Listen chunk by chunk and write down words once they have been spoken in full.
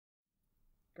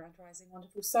Grand Rising,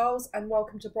 wonderful souls, and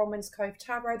welcome to Bronwen's Cove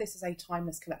Tarot. This is a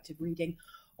timeless collective reading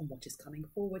on what is coming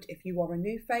forward. If you are a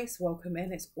new face, welcome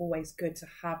in. It's always good to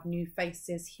have new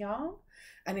faces here.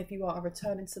 And if you are a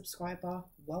returning subscriber,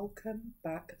 welcome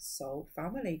back, soul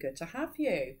family. Good to have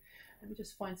you. Let me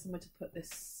just find somewhere to put this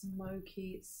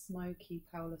smoky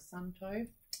Palo Santo.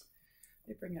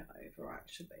 Let me bring it over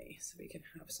actually so we can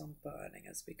have some burning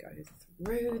as we go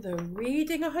through the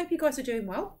reading. I hope you guys are doing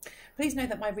well. Please know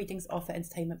that my readings are for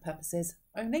entertainment purposes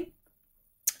only.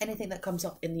 Anything that comes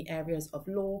up in the areas of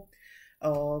law,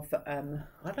 of,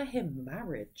 why did I hear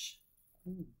marriage?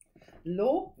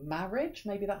 Law, marriage,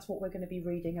 maybe that's what we're going to be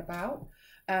reading about.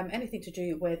 Anything to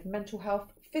do with mental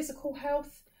health, physical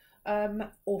health,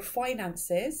 or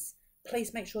finances.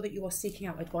 Please make sure that you are seeking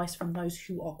out advice from those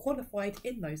who are qualified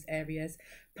in those areas.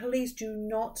 Please do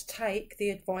not take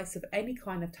the advice of any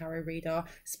kind of tarot reader,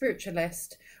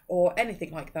 spiritualist, or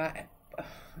anything like that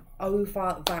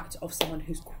over that of someone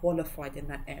who's qualified in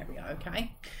that area,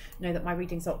 okay? Know that my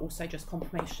readings are also just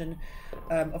confirmation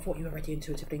of what you already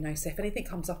intuitively know. So if anything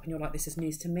comes up and you're like, this is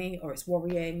news to me, or it's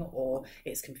worrying, or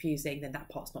it's confusing, then that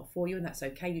part's not for you, and that's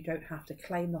okay. You don't have to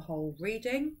claim the whole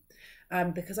reading.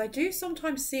 Because I do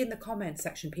sometimes see in the comments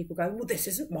section people go, well, this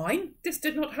isn't mine. This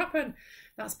did not happen.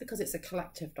 That's because it's a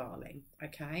collective, darling,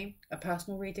 okay? A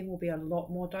personal reading will be a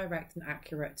lot more direct and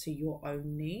accurate to your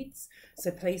own needs. So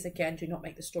please, again, do not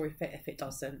make the story fit if it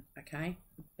doesn't, okay?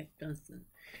 It doesn't.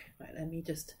 Right, let me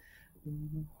just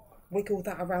wiggle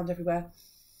that around everywhere.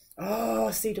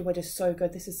 Oh, cedarwood is so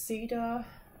good. This is cedar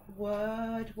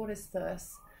wood. What is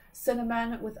this?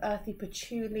 Cinnamon with earthy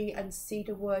patchouli and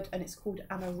cedarwood, and it's called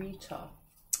Amarita.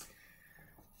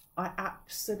 I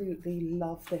absolutely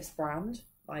love this brand.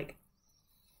 Like,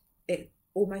 it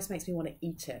almost makes me want to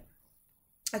eat it.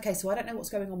 Okay, so I don't know what's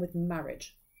going on with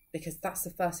marriage, because that's the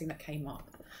first thing that came up.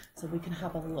 So we can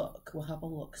have a look. We'll have a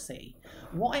look, see.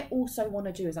 What I also want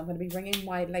to do is I'm going to be ringing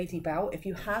my lady bell. If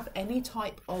you have any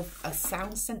type of a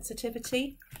sound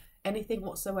sensitivity, anything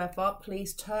whatsoever,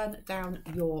 please turn down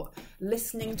your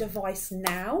listening device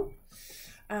now,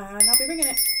 and I'll be ringing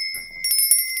it.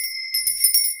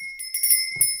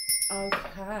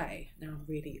 Okay, now I'm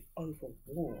really over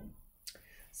warm,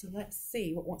 so let's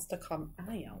see what wants to come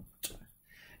out.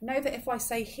 Know that if I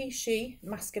say he, she,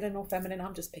 masculine or feminine,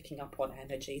 I'm just picking up on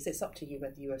energies. It's up to you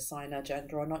whether you assign a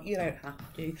gender or not. You don't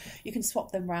have to. You can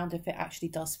swap them around if it actually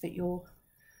does fit your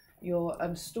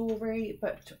story,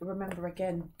 but remember,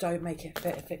 again, don't make it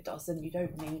fit if it doesn't. You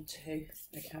don't need to.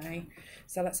 Okay,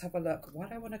 so let's have a look. Why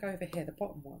do I want to go over here, the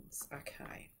bottom ones?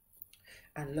 Okay,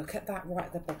 and look at that right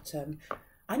at the bottom.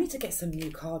 I need to get some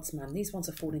new cards, man. These ones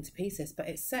are falling to pieces, but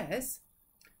it says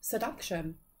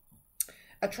seduction,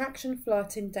 attraction,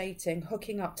 flirting, dating,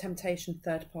 hooking up, temptation,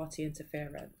 third party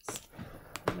interference.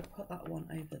 I'm going to put that one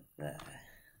over there.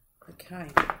 Okay,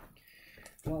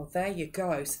 well, there you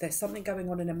go. So there's something going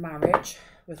on in a marriage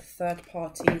with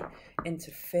third-party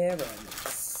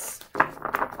interference.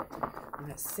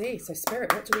 Let's see. So,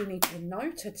 Spirit, what do we need to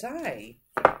know today?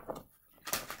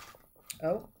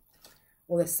 Oh,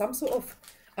 well, there's some sort of...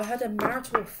 I heard a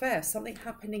marital affair. Something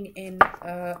happening in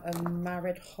a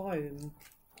married home.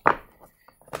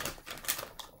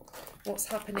 What's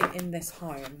happening in this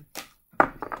home?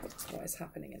 What is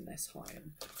happening in this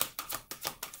home?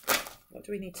 What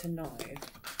do we need to know?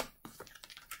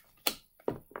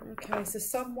 Okay, so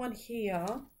someone here,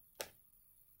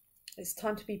 it's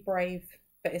time to be brave,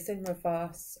 but it's in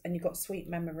reverse, and you've got sweet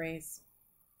memories.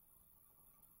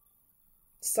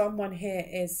 Someone here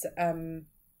is,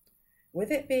 with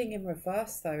it being in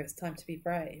reverse though, it's time to be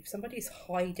brave. Somebody's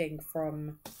hiding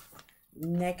from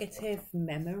negative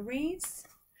memories.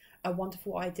 A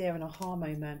wonderful idea and aha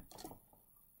moment.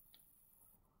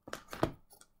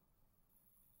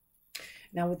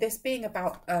 Now, with this being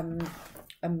about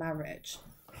a marriage,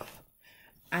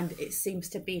 and it seems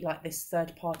to be like this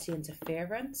third-party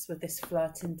interference with this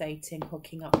flirting, dating,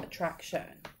 hooking up,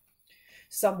 attraction.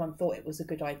 Someone thought it was a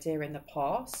good idea in the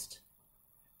past,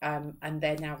 and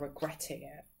they're now regretting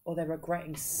it, or they're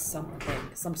regretting something,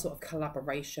 some sort of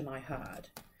collaboration, I heard.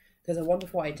 There's a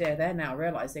wonderful idea. They're now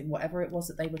realising whatever it was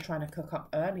that they were trying to cook up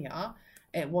earlier,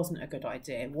 it wasn't a good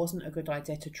idea. It wasn't a good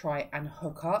idea to try and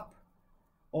hook up,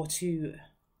 or to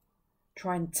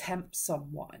try and tempt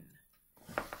someone.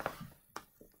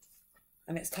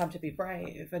 And it's time to be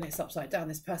brave, and it's upside down.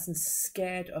 This person's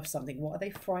scared of something. What are they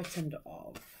frightened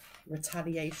of?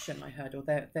 Retaliation, I heard, or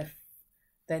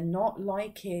they're not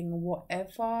liking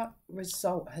whatever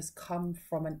result has come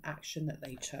from an action that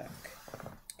they took.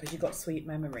 because you've got sweet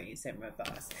memories in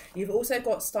reverse. You've also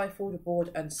got stifled,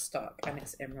 bored and stuck, and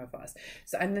it's in reverse.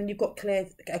 So, and then you've got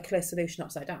a clear solution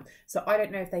upside down. So I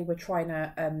don't know if they were trying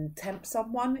to tempt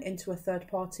someone into a third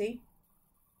party.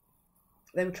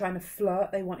 They were trying to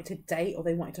flirt, they wanted to date, or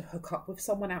they wanted to hook up with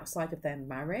someone outside of their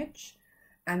marriage,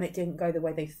 and it didn't go the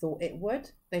way they thought it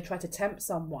would. They tried to tempt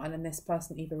someone, and this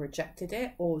person either rejected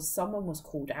it or someone was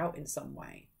called out in some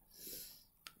way.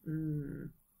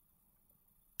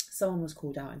 Someone was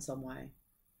called out in some way.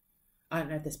 I don't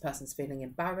know if this person's feeling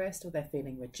embarrassed or they're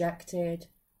feeling rejected,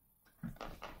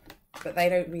 but they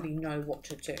don't really know what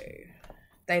to do.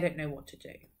 They don't know what to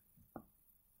do.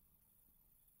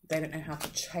 They don't know how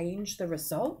to change the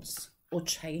results or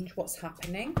change what's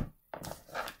happening.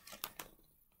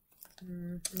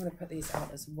 I'm going to put these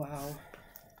out as well.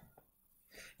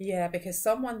 Yeah, because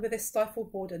someone with this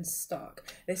stifled, bored and stuck,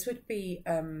 this would be...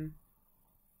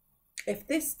 if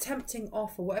this tempting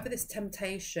offer, whatever this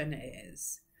temptation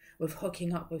is, with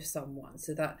hooking up with someone,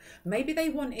 so that maybe they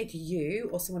wanted you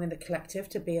or someone in the collective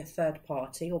to be a third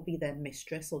party or be their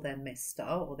mistress or their mister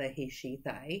or their he, she,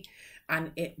 they,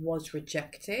 and it was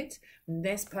rejected.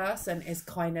 This person is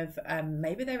kind of,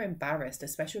 maybe they're embarrassed,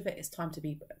 especially if it is time to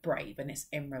be brave and it's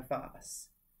in reverse.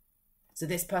 So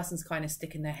this person's kind of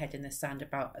sticking their head in the sand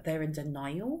about, they're in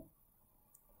denial.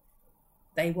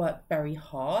 They work very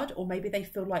hard, or maybe they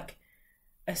feel like,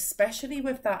 especially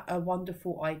with that a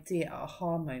wonderful idea,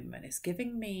 aha moment, it's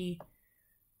giving me...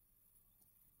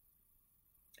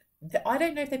 I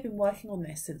don't know if they've been working on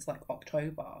this since like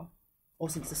October or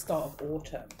since the start of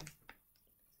autumn.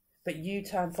 But you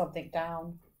turned something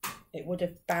down. It would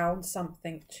have bound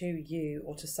something to you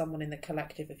or to someone in the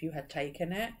collective if you had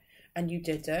taken it. And you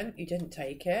didn't. You didn't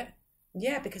take it.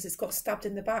 Yeah, because it's got stabbed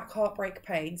in the back, heartbreak,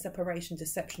 pain, separation,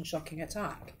 deception, shocking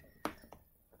attack.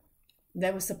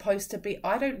 There was supposed to be,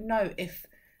 I don't know if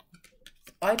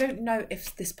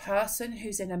this person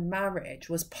who's in a marriage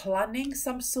was planning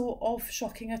some sort of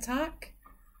shocking attack,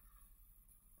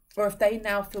 or if they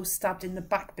now feel stabbed in the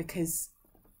back because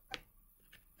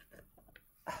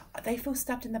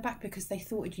they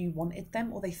thought you wanted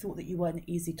them, or they thought that you were an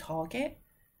easy target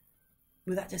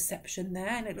with that deception there,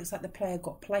 and it looks like the player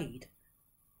got played.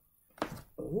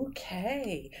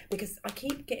 Okay, because I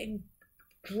keep getting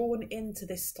drawn into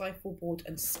this stifle, bored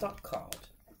and stuck card,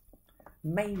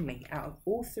 mainly out of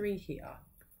all three here.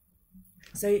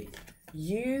 So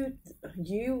you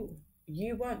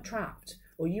weren't trapped,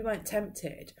 or you weren't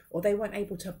tempted, or they weren't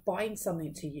able to bind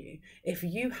something to you. If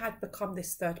you had become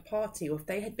this third party, or if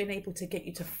they had been able to get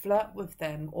you to flirt with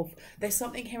them, or there's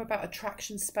something here about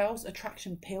attraction spells,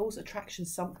 attraction pills, attraction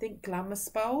something, glamour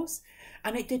spells,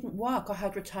 and it didn't work. I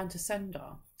heard return to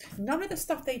sender. None of the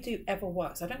stuff they do ever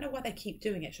works. I don't know why they keep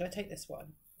doing it. Should I take this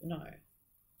one? No.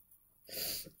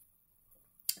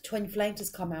 Twin Flames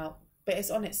has come out, but it's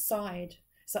on its side.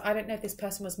 So I don't know if this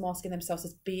person was masking themselves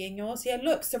as being yours. Yeah,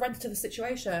 look, surrender to the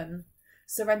situation.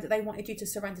 Surrender. They wanted you to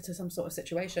surrender to some sort of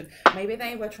situation. Maybe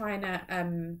they were trying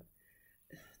to...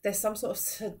 there's some sort of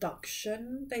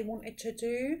seduction they wanted to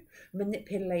do.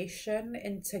 Manipulation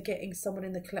into getting someone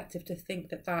in the collective to think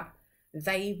that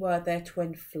they were their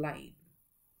twin flame.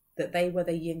 That they were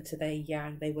the yin to their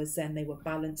yang. They were zen. They were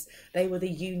balanced. They were the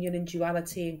union and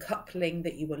duality and coupling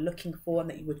that you were looking for, and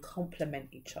that you would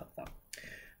complement each other.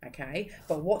 Okay,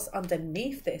 but what's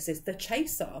underneath this is the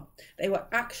chaser. They were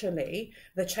actually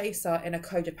the chaser in a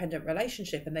codependent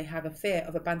relationship, and they have a fear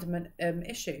of abandonment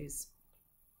issues.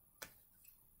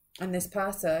 And this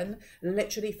person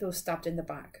literally feels stabbed in the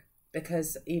back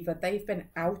because either they've been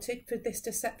outed for this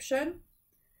deception,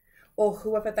 or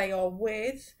whoever they are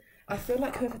with, I feel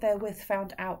like whoever they're with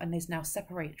found out and is now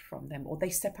separated from them, or they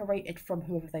separated from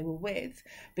whoever they were with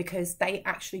because they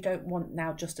actually don't want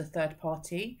now just a third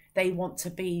party. They want to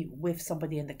be with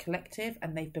somebody in the collective,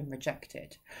 and they've been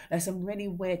rejected. There's some really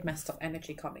weird messed up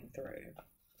energy coming through.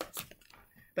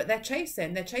 But they're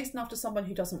chasing after someone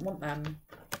who doesn't want them.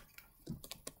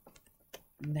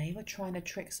 They were trying to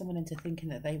trick someone into thinking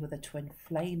that they were the twin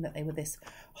flame, that they were this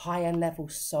higher level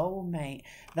soulmate.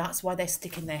 That's why they're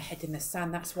sticking their head in the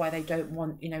sand. That's why they don't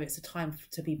want, it's a time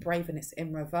to be brave, and it's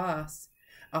in reverse.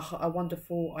 A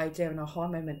wonderful idea and aha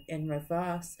moment in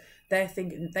reverse. They're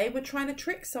thinking they were trying to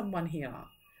trick someone here.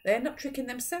 They end up tricking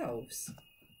themselves.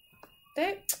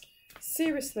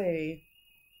 Seriously.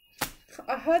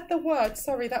 I heard the word,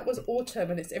 sorry, that was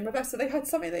autumn, and it's in reverse. So they had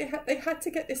something, they had to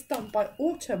get this done by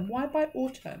autumn. Why by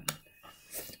autumn?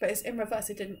 But it's in reverse,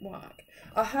 it didn't work.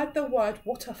 I heard the word,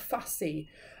 what a fussy.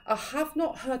 I have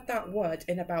not heard that word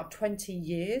in about 20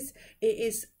 years. It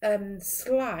is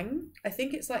slang. I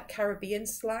think it's like Caribbean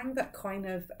slang that kind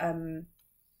of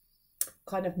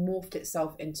kind of morphed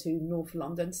itself into North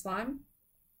London slang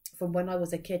from when I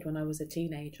was a kid, when I was a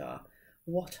teenager.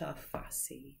 What a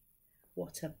fussy,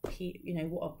 what a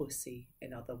what a bussy,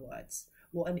 in other words.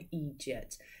 What an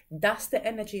idiot. That's the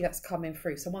energy that's coming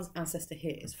through. Someone's ancestor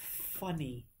here is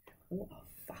funny. What a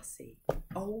fussy.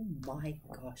 Oh my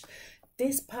gosh.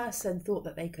 This person thought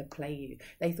that they could play you.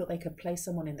 They thought they could play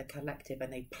someone in the collective,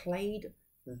 and they played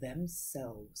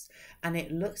themselves. And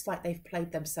it looks like they've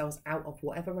played themselves out of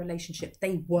whatever relationship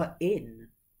they were in.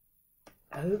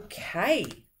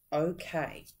 Okay.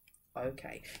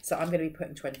 So I'm going to be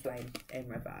putting twin flame in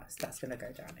reverse. That's going to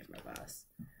go down in reverse.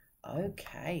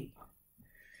 Okay.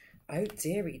 Oh,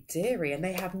 dearie. And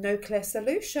they have no clear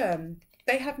solution.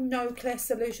 They have no clear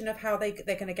solution of how they're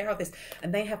going to get out of this.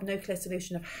 And they have no clear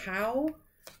solution of how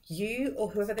you, or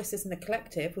whoever this is in the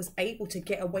collective, was able to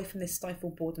get away from this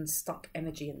stifled, bored and stuck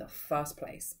energy in the first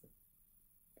place.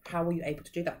 How were you able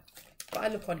to do that? But I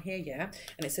look on here, yeah,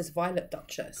 and it says Violet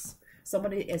Duchess.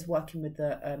 Somebody is working with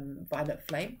the Violet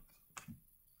Flame.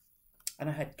 And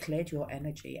I had cleared your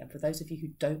energy. And for those of you who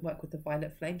don't work with the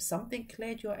Violet Flame, something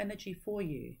cleared your energy for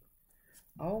you.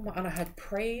 Oh my, and I had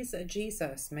praise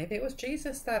Jesus. Maybe it was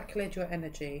Jesus that cleared your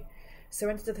energy.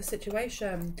 Surrender to the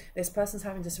situation. This person's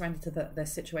having to surrender to the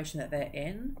situation that they're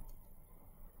in.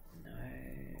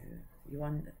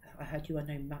 No. I heard you are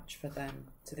no match for them.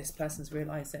 So this person's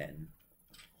realising.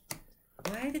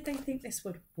 Why did they think this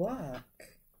would work?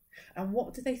 And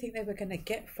what did they think they were going to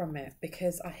get from it?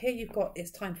 Because I hear you've got,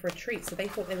 it's time for a treat. So they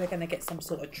thought they were going to get some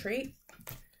sort of treat.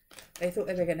 They thought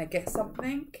they were going to get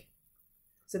something.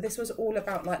 So this was all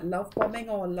about like love bombing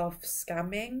or love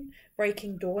scamming,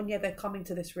 breaking dawn. Yeah, they're coming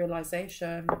to this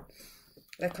realization.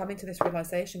 They're coming to this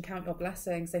realization. Count your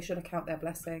blessings. They should have counted their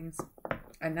blessings.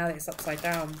 And now it's upside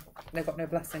down. They've got no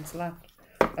blessings left.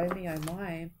 Oh me, oh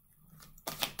my.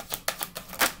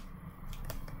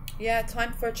 Yeah,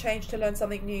 time for a change, to learn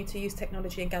something new, to use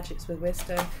technology and gadgets with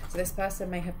wisdom. So this person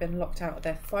may have been locked out of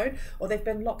their phone, or they've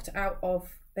been locked out of,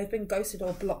 they've been ghosted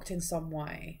or blocked in some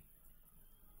way.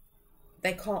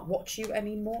 They can't watch you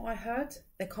anymore, I heard.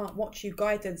 They can't watch you.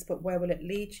 Guidance, but where will it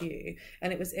lead you?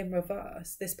 And it was in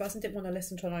reverse. This person didn't want to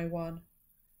listen to no one.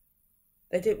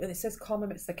 They did, when it says calm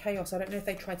amidst the chaos, I don't know if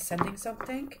they tried sending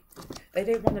something. They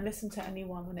didn't want to listen to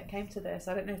anyone when it came to this.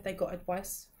 I don't know if they got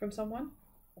advice from someone.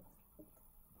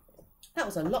 That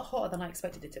was a lot hotter than I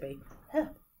expected it to be. Huh.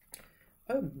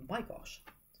 Oh my gosh.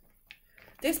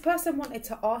 This person wanted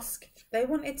to ask, they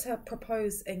wanted to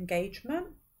propose engagement.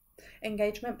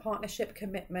 Engagement, partnership,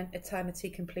 commitment, eternity,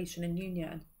 completion and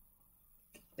union.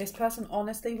 This person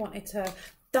honestly wanted to,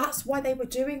 that's why they were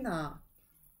doing that.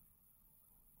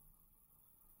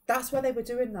 That's why they were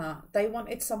doing that. They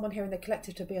wanted someone here in the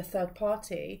collective to be a third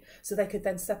party so they could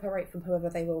then separate from whoever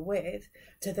they were with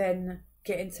to then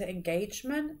get into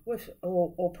engagement with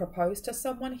or propose to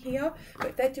someone here. But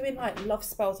if they're doing like love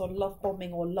spells or love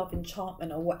bombing or love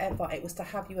enchantment or whatever, it was to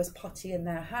have you as putty in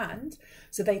their hand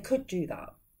so they could do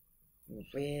that.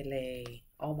 Really?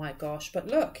 Oh my gosh. But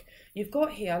look, you've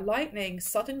got here lightning,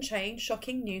 sudden change,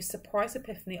 shocking news, surprise,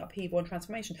 epiphany, upheaval and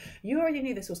transformation. You already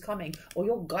knew this was coming, or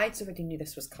your guides already knew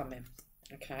this was coming.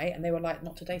 Okay, and they were like,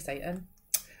 not today, Satan.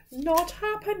 Not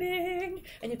happening.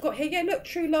 And you've got here, yeah, look,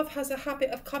 true love has a habit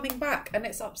of coming back, and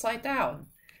it's upside down.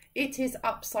 It is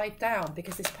upside down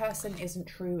because this person isn't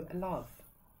true love.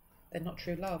 They're not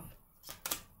true love.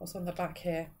 What's on the back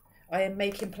here? I am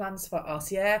making plans for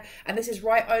us, yeah? And this is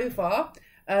right over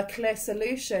a clear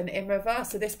solution in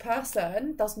reverse. So this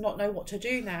person does not know what to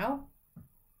do now.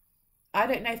 I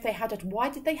don't know if they had why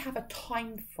did they have a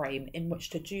time frame in which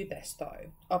to do this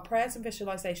though? Our prayers and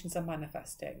visualizations are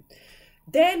manifesting.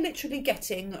 They're literally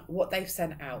getting what they've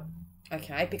sent out,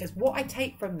 okay? Because what I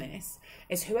take from this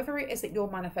is whoever it is that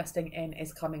you're manifesting in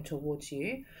is coming towards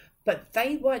you, but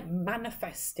they weren't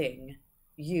manifesting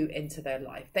you into their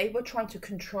life. They were trying to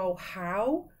control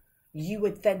how you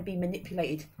would then be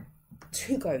manipulated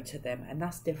to go to them, and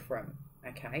that's different,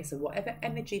 okay? So whatever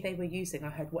energy they were using, I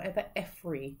heard whatever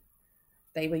effery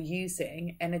they were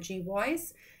using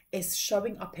energy-wise is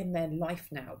showing up in their life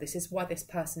now. This is why this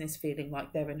person is feeling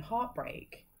like they're in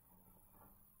heartbreak.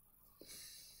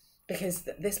 Because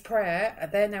this prayer,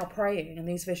 they're now praying, and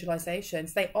these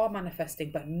visualizations, they are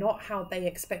manifesting, but not how they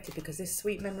expected, because this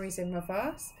sweet memory is in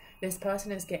reverse. This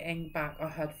person is getting back, I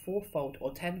heard, fourfold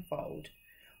or tenfold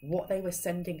what they were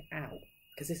sending out,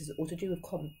 because this is all to do with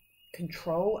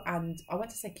control and, I want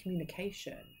to say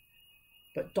communication,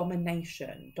 but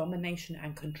domination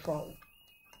and control.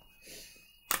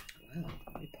 Well,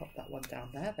 let me pop that one down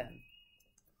there then.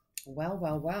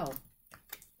 Well.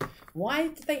 Why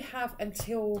did they have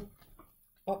until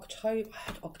October? I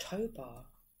had October.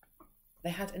 They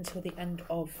had until the end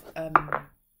of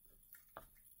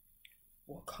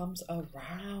what comes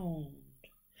around.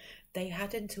 They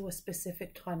had until a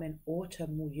specific time in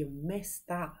autumn. Well, you missed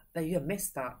that. You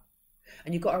missed that.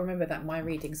 And you've got to remember that my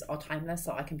readings are timeless,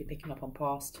 so I can be picking up on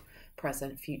past,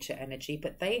 present, future energy.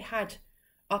 But they had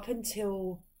up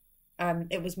until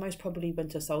it was most probably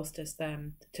winter solstice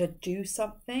then to do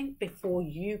something before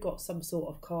you got some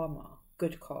sort of karma,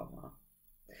 good karma.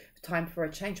 Time for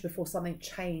a change before something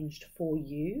changed for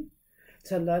you,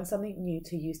 to learn something new,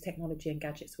 to use technology and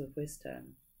gadgets with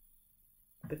wisdom.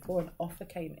 Before an offer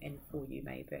came in for you,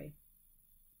 maybe.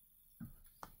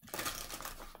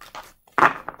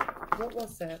 What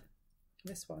was it?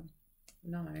 This one?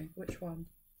 No. Which one?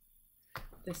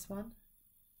 This one?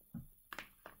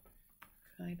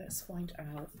 Okay, let's find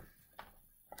out.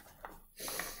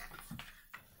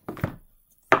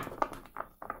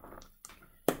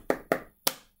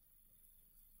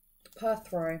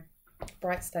 Perth row,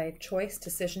 bright stave, choice,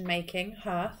 decision making,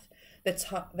 hearth,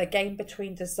 the game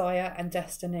between desire and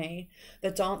destiny, the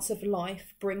dance of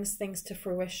life brings things to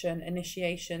fruition,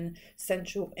 initiation,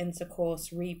 sensual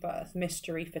intercourse, rebirth,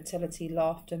 mystery, fertility,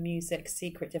 laughter, music,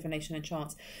 secret, divination, and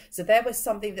chance. So there was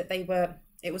something that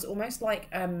it was almost like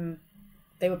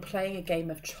they were playing a game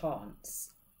of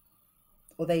chance,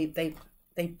 or they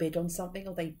bid on something,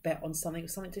 or they bet on something. It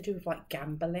was something to do with like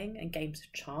gambling and games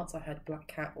of chance. I heard black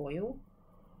cat oil.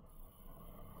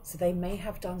 So they may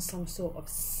have done some sort of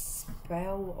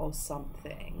spell or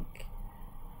something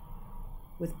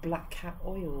with black cat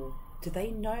oil. Do they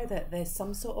know that there's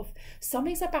some sort of,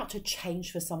 something's about to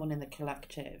change for someone in the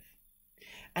collective?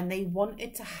 And they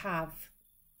wanted to have,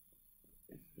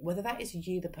 whether that is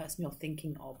you, the person you're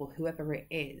thinking of, or whoever it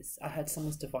is. I heard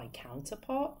someone's divine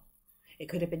counterpart. It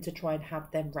could have been to try and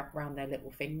have them wrap around their little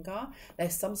finger.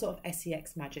 There's some sort of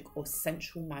sex magic or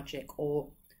sensual magic, or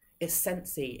it's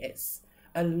sensy, it's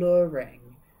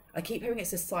alluring. I keep hearing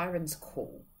it's a siren's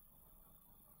call.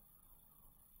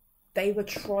 They were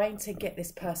trying to get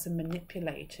this person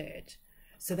manipulated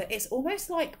so that it's almost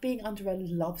like being under a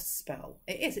love spell.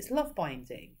 It's love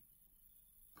binding.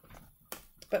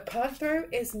 But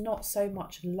Perthrow is not so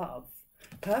much love.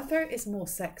 Perthrow is more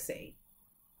sexy.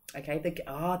 Okay,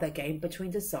 the game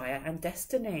between desire and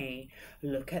destiny.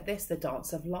 Look at this, the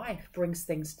dance of life brings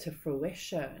things to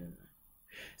fruition.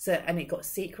 So, and it got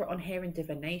secret on here in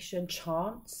divination,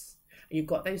 chance. You've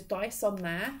got those dice on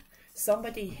there.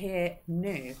 Somebody here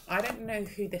knew. I don't know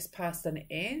who this person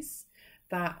is,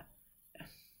 that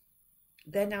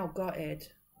they're now gutted.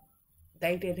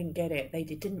 They didn't get it.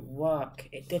 It didn't work.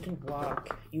 It didn't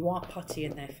work. You aren't putty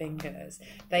in their fingers.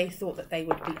 They thought that they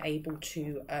would be able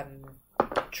to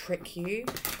trick you.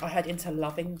 I heard into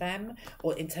loving them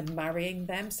or into marrying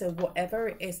them. So whatever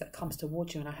it is that comes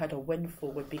towards you, and I heard a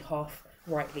windfall would be half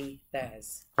rightly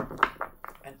theirs.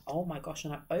 And oh my gosh,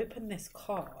 and I opened this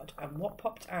card, and what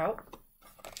popped out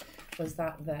was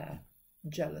that there,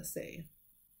 jealousy.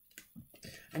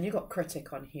 And you got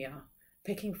critic on here.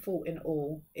 Picking fault in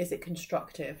all. Is it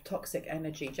constructive? Toxic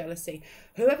energy, jealousy.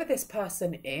 Whoever this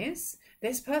person is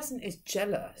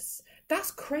jealous. That's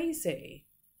crazy.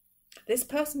 This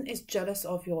person is jealous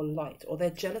of your light, or they're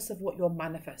jealous of what you're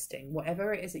manifesting.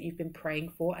 Whatever it is that you've been praying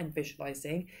for and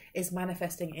visualizing is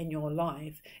manifesting in your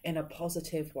life in a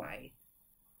positive way.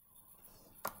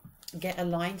 Get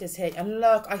aligned is here. And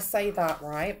look, I say that,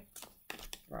 right?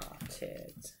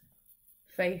 Rotted.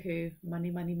 Fehu, money,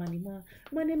 money, money, money,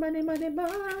 money, money, money,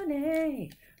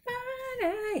 money,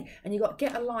 money. And you got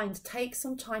get aligned. Take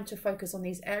some time to focus on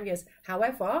these areas.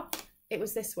 However, it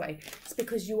was this way. It's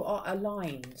because you are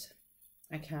aligned.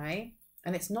 Okay?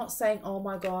 And it's not saying, oh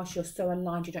my gosh, you're so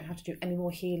aligned, you don't have to do any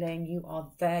more healing. You are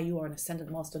there. You are an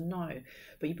ascendant master. No.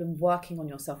 But you've been working on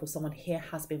yourself, or someone here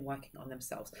has been working on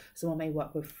themselves. Someone may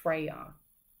work with Freya,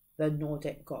 the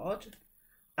Nordic god.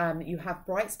 You have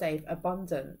bright stave,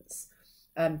 abundance.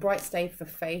 Bright stave for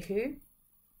Fehu,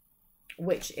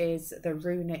 which is the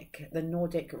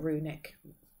Nordic runic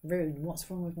rune. What's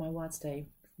wrong with my words today?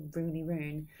 Rooney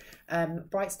rune.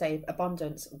 Bright stave,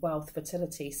 abundance, wealth,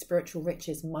 fertility, spiritual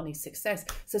riches, money, success.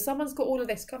 So someone's got all of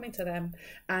this coming to them,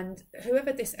 and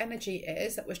whoever this energy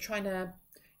is that was trying to,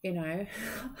 you know,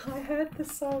 I heard the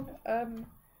song, and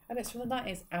it's from the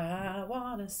 90s. I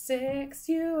wanna sex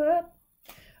you up.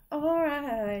 All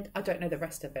right. I don't know the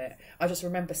rest of it. I just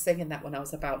remember singing that when I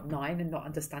was about 9 and not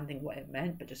understanding what it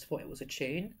meant, but just thought it was a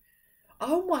tune.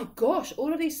 Oh my gosh,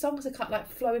 all of these songs are kind of like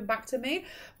flowing back to me,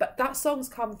 but that song's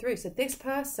come through. So this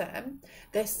person,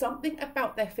 there's something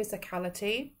about their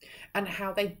physicality and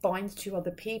how they bind to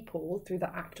other people through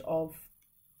the act of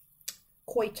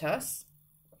coitus,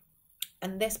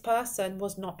 And this person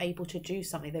was not able to do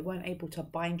something. They weren't able to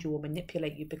bind you or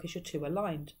manipulate you because you're too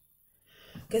aligned.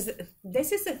 Because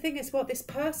this is the thing as well. This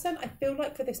person, I feel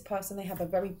like for this person, they have a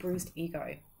very bruised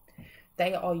ego.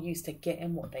 They are used to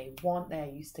getting what they want. They're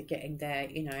used to getting their,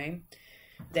 you know,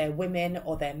 their women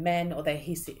or their men or their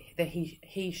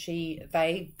he, she,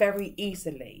 they very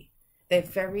easily. They're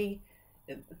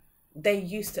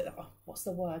used to, oh, what's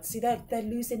the word? See, they're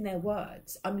losing their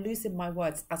words. I'm losing my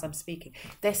words as I'm speaking.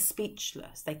 They're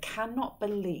speechless. They cannot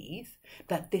believe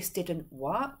that this didn't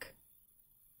work.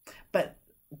 But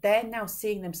they're now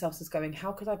seeing themselves as going,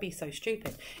 how could I be so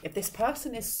stupid? If this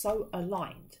person is so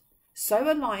aligned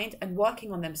and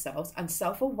working on themselves and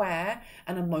self-aware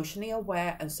and emotionally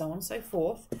aware and so on and so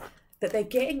forth, that they're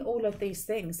getting all of these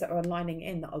things that are aligning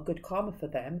in that are good karma for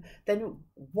them, then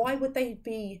why would they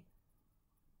be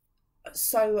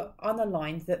so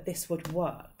unaligned that this would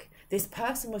work? This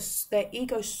person was, their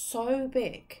ego's so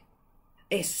big,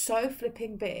 it's so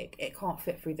flipping big, it can't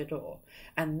fit through the door.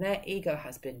 And their ego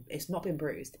has been, it's not been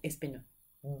bruised, it's been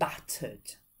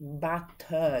battered.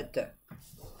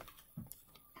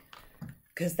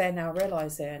 Because they're now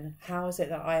realizing, how is it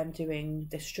that I am doing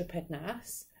this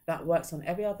stupidness that works on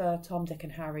every other Tom, Dick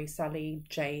and Harry, Sally,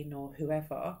 Jane or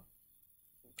whoever,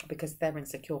 because they're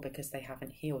insecure, because they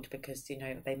haven't healed, because, you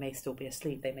know, they may still be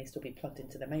asleep, they may still be plugged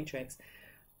into the matrix.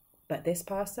 But this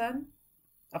person,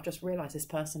 I've just realised this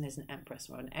person is an empress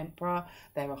or an emperor.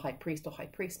 They're a high priest or high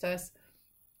priestess.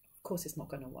 Of course it's not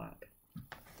going to work.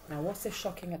 Now, what's this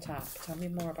shocking attack? Tell me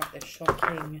more about this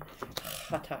shocking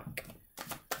attack.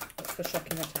 What's the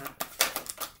shocking attack?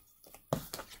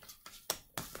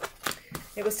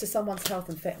 It was to someone's health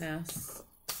and fitness.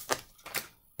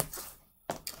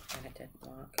 And it didn't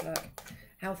work. Look,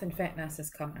 health and fitness has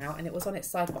come out and it was on its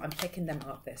side, but I'm picking them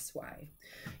up this way.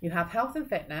 You have health and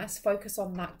fitness, focus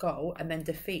on that goal, and then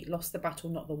defeat, lost the battle,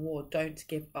 not the war. Don't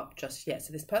give up just yet.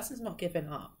 So this person's not giving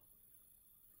up.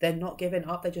 They're not giving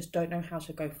up. They just don't know how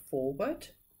to go forward.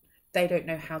 They don't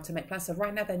know how to make plans. So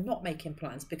right now they're not making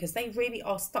plans because they really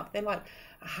are stuck. They're like,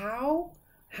 how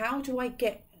do I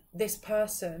get this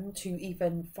person to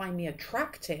even find me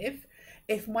attractive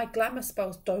if my glamour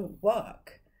spells don't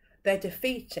work? They're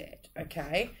defeated,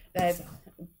 okay? They've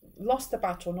lost the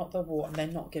battle, not the war, and they're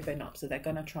not giving up, so they're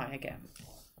going to try again.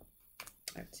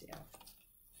 Oh dear.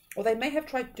 Or they may have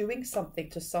tried doing something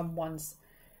to someone's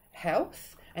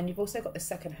health, and you've also got the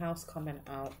second house coming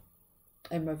out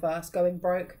in reverse, going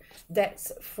broke,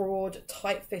 debts, fraud,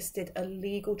 tight-fisted,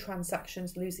 illegal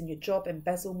transactions, losing your job,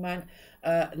 embezzlement,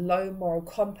 low moral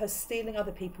compass, stealing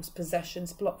other people's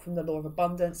possessions, blocked from the law of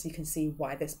abundance. You can see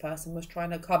why this person was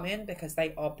trying to come in, because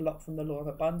they are blocked from the law of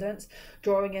abundance,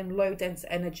 drawing in low dense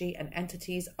energy and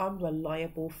entities,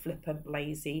 unreliable, flippant,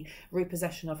 lazy,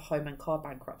 repossession of home and car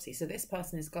bankruptcy. So this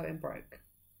person is going broke.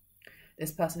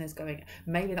 This person is going,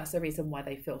 maybe that's the reason why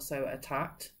they feel so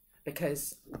attacked,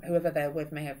 because whoever they're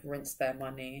with may have rinsed their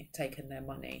money, taken their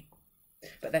money,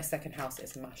 but their second house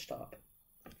is mashed up.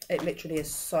 It literally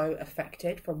is so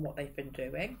affected from what they've been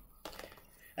doing.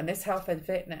 And this health and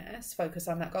fitness, focus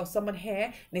on that goal. Someone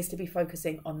here needs to be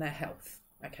focusing on their health,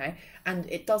 okay? And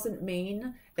it doesn't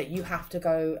mean that you have to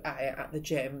go at the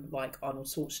gym like Arnold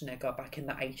Schwarzenegger back in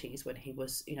the 80s when he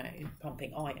was, you know,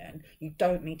 pumping iron. You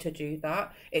don't need to do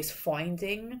that. It's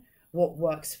finding what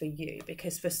works for you,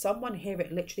 because for someone here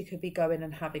it literally could be going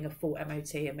and having a full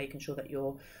MOT and making sure that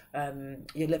your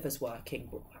liver's working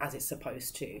as it's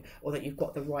supposed to, or that you've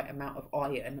got the right amount of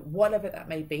iron, whatever that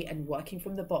may be, and working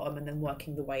from the bottom and then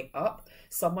working the way up.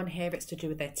 Someone here, it's to do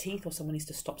with their teeth, or someone needs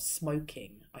to stop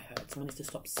smoking. I heard someone needs to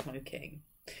stop smoking,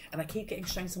 and I keep getting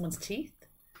shown someone's teeth,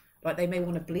 like they may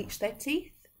want to bleach their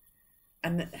teeth,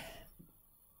 and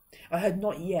I heard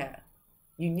not yet.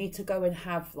 You need to go and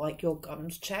have like your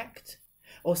gums checked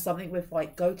or something with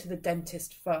like, go to the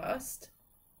dentist first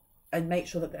and make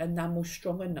sure that the enamel's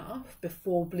strong enough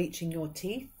before bleaching your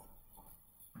teeth.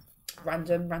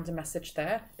 Random message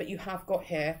there. But you have got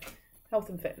here health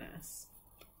and fitness,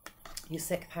 your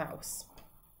sixth house,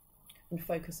 and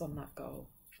focus on that goal.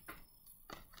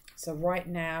 So right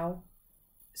now,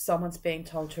 someone's being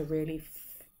told to really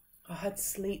I heard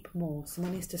sleep more.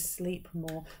 Someone needs to sleep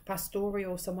more.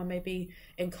 Pastoral, someone may be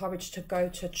encouraged to go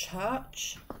to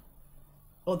church.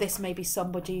 Or this may be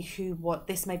somebody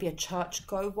this may be a church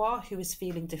goer who is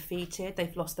feeling defeated.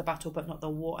 They've lost the battle but not the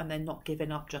war, and they're not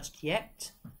giving up just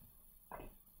yet.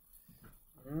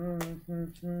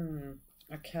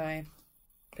 Okay.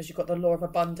 Because you've got the law of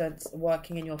abundance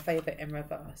working in your favour in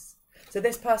reverse. So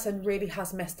this person really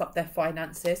has messed up their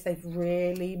finances. They've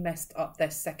really messed up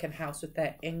their second house with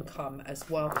their income as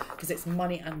well, because it's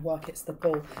money and work, it's the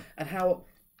bull. And how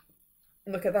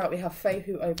Look at that. We have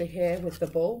Feihu over here with the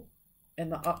bull in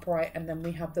the upright, and then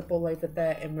we have the bull over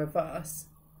there in reverse.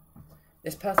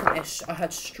 This person is, I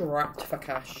heard, strapped for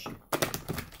cash.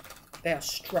 They are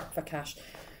strapped for cash.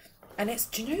 And it's,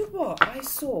 do you know what I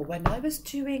saw when I was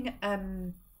doing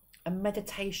a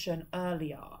meditation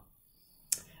earlier?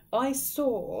 I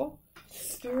saw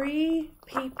 3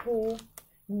 people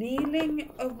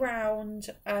kneeling around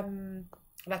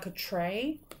like a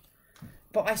tray,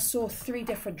 but I saw 3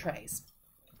 different trays.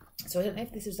 So I don't know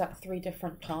if this was at 3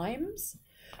 different times,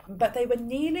 but they were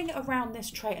kneeling around this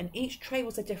tray, and each tray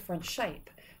was a different shape.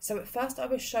 So at first I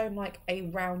was shown like a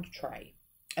round tray.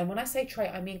 And when I say tray,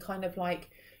 I mean kind of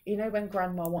like, you know, when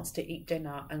grandma wants to eat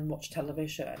dinner and watch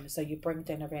television, so you bring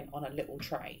dinner in on a little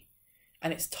tray,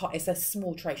 and it's a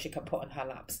small tray she can put on her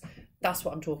laps. That's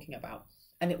what I'm talking about.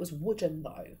 And it was wooden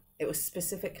though. It was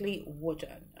specifically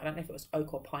wooden. I don't know if it was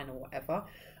oak or pine or whatever.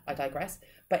 I digress.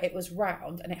 But it was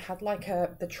round, and it had like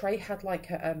the tray had like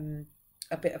a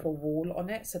bit of a wall on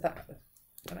it, so that, I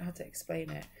don't know how to explain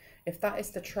it. If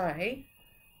that's the tray,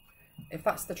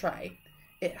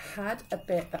 it had a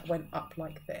bit that went up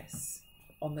like this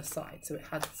on the side. So it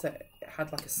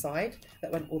had like a side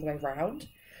that went all the way round,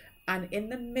 and in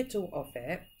the middle of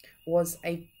it was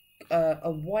a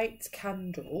white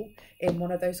candle in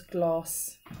one of those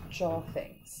glass jar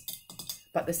things,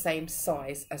 but the same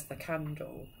size as the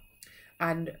candle.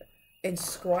 And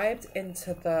inscribed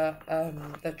into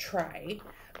the tray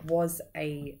was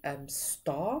a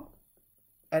star.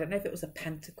 I don't know if it was a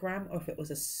pentagram or if it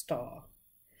was a star.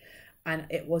 And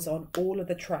it was on all of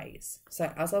the trays.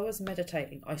 So as I was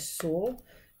meditating, I saw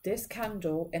this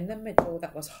candle in the middle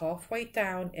that was halfway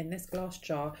down in this glass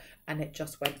jar, and it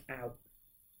just went out.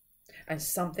 And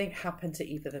something happened to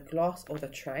either the glass or the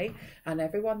tray, and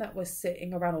everyone that was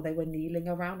sitting around, or they were kneeling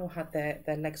around, or had their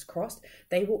legs crossed,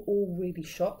 they were all really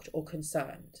shocked or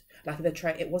concerned. Like the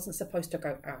tray, it wasn't supposed to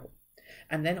go out.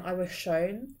 And then I was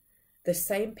shown the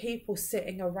same people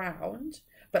sitting around,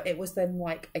 but it was then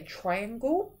like a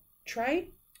triangle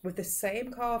tray with the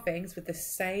same carvings, with the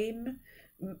same,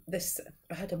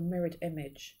 I had a mirrored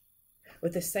image,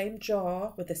 with the same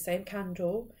jar, with the same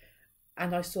candle,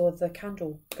 and I saw the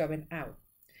candle going out.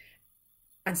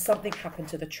 And something happened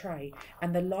to the tray,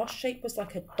 and the last shape was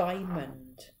like a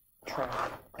diamond tray,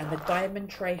 and the diamond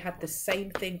tray had the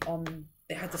same thing on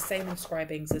it, had the same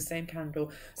inscribings, the same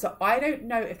candle. So I don't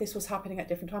know if this was happening at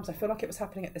different times. I feel like it was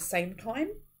happening at the same time.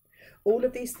 All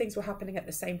of these things were happening at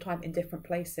the same time in different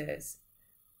places.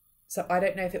 So I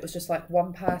don't know if it was just like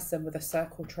one person with a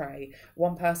circle tray,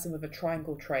 one person with a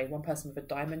triangle tray, one person with a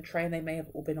diamond tray, and they may have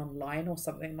all been online or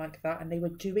something like that, and they were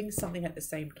doing something at the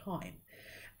same time.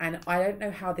 And I don't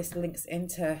know how this links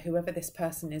into whoever this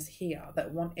person is here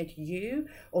that wanted you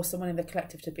or someone in the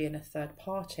collective to be in a third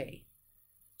party.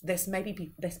 This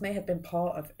may have been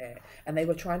part of it, and they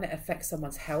were trying to affect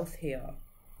someone's health here.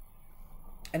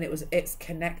 And it's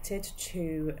connected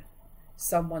to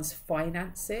someone's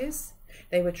finances.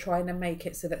 They were trying to make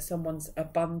it so that someone's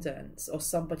abundance or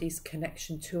somebody's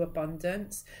connection to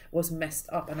abundance was messed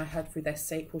up. And I heard through their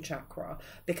sacral chakra,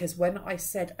 because when I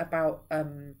said about,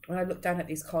 when I looked down at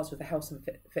these cards with the health and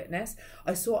fitness,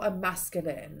 I saw a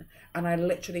masculine, and I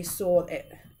literally saw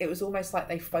it. It was almost like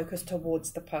they focused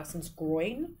towards the person's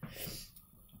groin.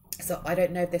 So I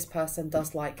don't know if this person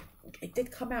does, like, it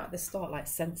did come out at the start like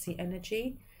sensey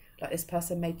energy. Like this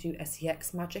person may do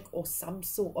SEX magic or some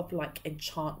sort of like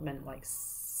enchantment, like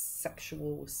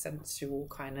sexual, sensual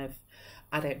kind of,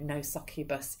 I don't know,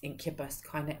 succubus, incubus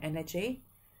kind of energy.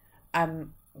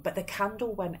 But the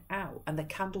candle went out, and the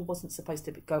candle wasn't supposed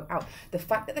to go out. The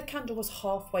fact that the candle was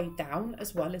halfway down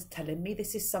as well is telling me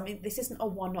this is something, this isn't a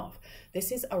one-off.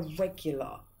 This is a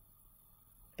regular,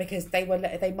 because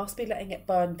they must be letting it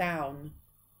burn down.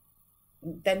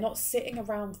 They're not sitting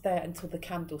around there until the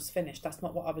candle's finished. That's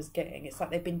not what I was getting. It's like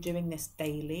they've been doing this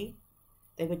daily.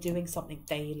 They were doing something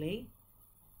daily,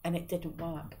 and it didn't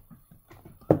work.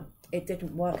 It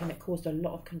didn't work, and it caused a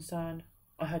lot of concern.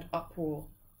 I heard uproar.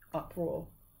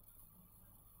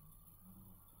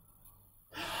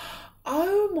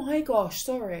 Oh my gosh,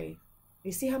 sorry.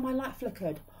 You see how my light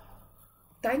flickered?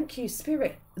 Thank you,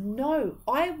 Spirit. No,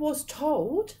 I was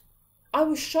shown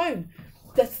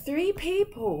the 3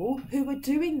 people who were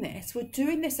doing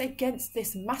this against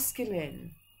this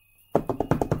masculine.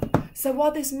 So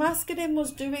while this masculine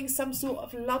was doing some sort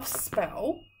of love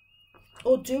spell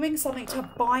or doing something to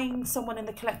bind someone in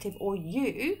the collective or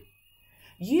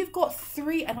you've got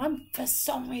 3, and for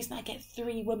some reason I get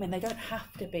 3 women. They don't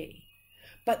have to be.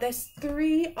 But there's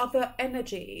 3 other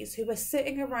energies who are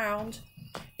sitting around,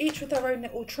 each with their own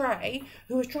little tray,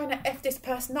 who are trying to F this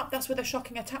person up. That's where the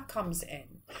shocking attack comes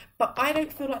in. But I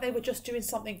don't feel like they were just doing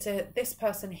something to this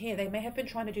person here. They may have been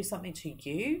trying to do something to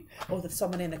you or to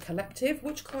someone in the collective.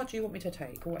 Which card do you want me to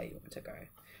take? Where do you want me to go?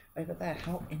 Over there.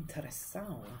 How interesting.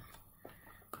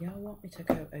 Y'all want me to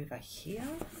go over here?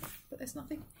 But there's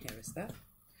nothing here, is there?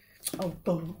 Oh,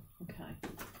 boom. Okay.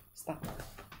 It's that one.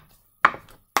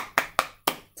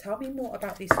 Tell me more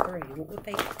about these 3. What were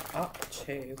they up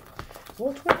to?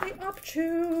 What were they up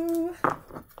to?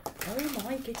 Oh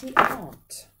my giddy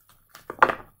aunt.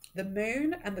 The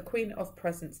Moon and the Queen of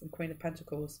Presents and Queen of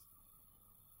Pentacles.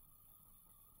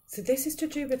 So this is to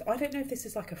do with, I don't know if this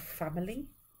is like a family.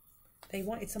 They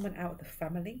wanted someone out of the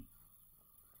family.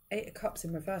 8 of Cups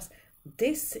in reverse.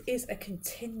 This is a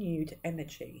continued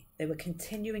energy. They were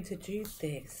continuing to do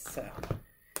this.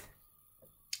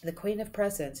 The Queen of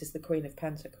Presents is the Queen of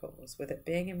Pentacles. With it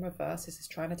being in reverse, this is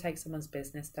trying to take someone's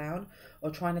business down or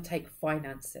trying to take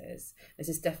finances. This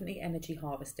is definitely energy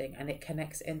harvesting, and it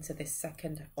connects into this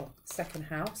second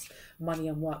house, money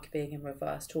and work being in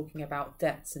reverse, talking about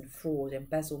debts and fraud,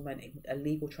 embezzlement,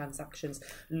 illegal transactions,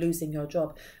 losing your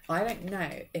job. I don't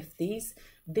know if these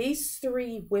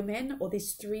 3 women or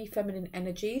these 3 feminine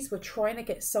energies were trying to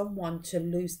get someone to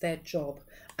lose their job.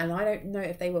 And I don't know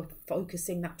if they were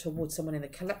focusing that towards someone in the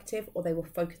collective, or they were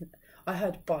focusing, I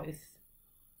heard both.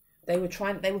 They were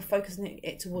focusing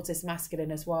it towards this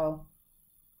masculine as well.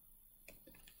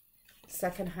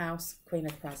 Second house, Queen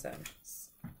of Presents.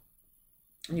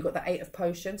 And you've got the 8 of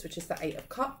Potions, which is the 8 of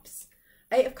Cups.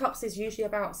 8 of Cups is usually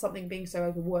about something being so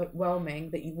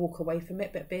overwhelming that you walk away from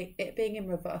it, but it being in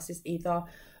reverse is either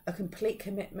a complete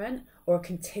commitment or a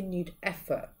continued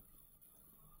effort.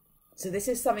 So this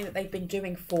is something that they've been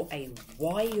doing for a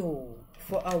while.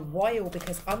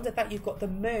 Because under that you've got the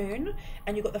Moon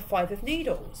and you've got the 5 of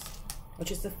Needles,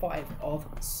 which is the 5 of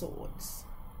Swords.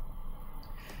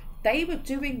 They were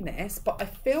doing this, but I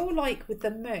feel like with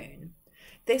the Moon,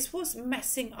 this was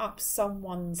messing up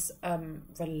someone's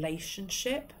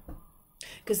relationship,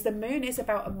 because the Moon is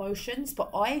about emotions,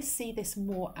 but I see this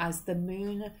more as the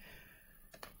moon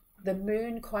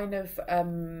kind of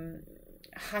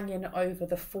hanging over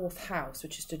the 4th house,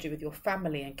 which is to do with your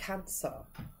family and Cancer.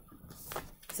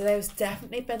 So there's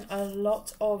definitely been a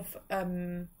lot of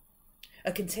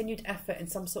a continued effort in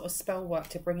some sort of spell work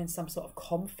to bring in some sort of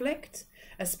conflict,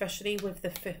 especially with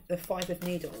the 5 of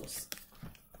Needles.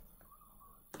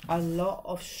 A lot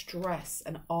of stress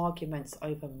and arguments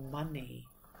over money.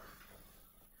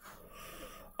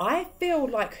 I feel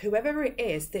like whoever it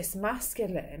is, this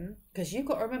masculine, because you've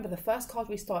got to remember the first card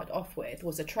we started off with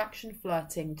was attraction,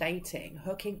 flirting, dating,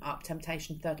 hooking up,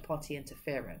 temptation, third-party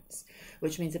interference.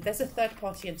 Which means if there's a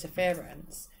third-party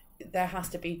interference, there has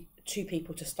to be 2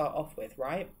 people to start off with,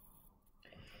 right?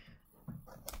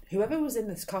 Whoever was in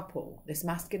this couple, this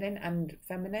masculine and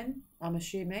feminine, I'm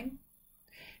assuming,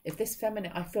 if this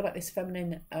feminine, I feel like this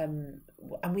feminine, and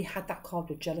we had that card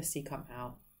with jealousy come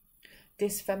out.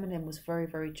 This feminine was very,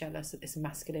 very jealous that this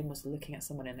masculine was looking at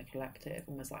someone in the collective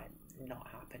and was like, not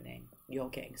happening. You're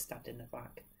getting stabbed in the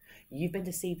back. You've been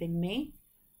deceiving me.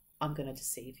 I'm going to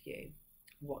deceive you.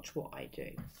 Watch what I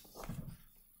do.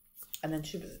 And then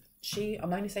she,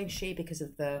 I'm only saying she because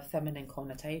of the feminine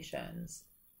connotations.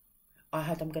 I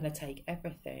heard I'm going to take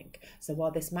everything. So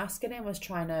while this masculine was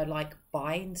trying to like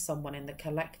bind someone in the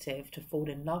collective to fall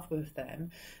in love with them,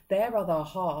 their other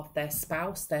half, their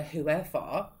spouse, their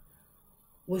whoever,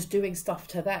 was doing stuff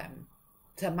to them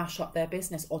to mash up their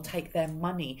business or take their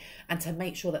money and to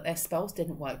make sure that their spells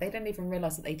didn't work. They didn't even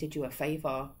realise that they did you a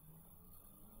favour.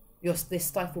 This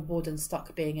stifle board and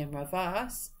stuck being in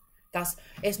reverse.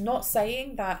 It's not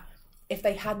saying that if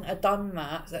they hadn't have done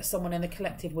that someone in the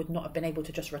collective would not have been able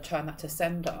to just return that to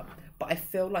sender. But I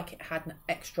feel like it had an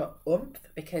extra oomph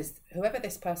because whoever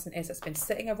this person is that's been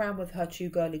sitting around with her 2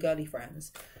 girly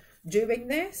friends doing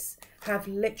this have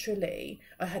literally,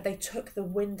 they took the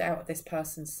wind out of this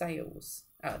person's sails,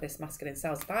 out of this masculine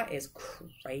sails. That is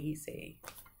crazy.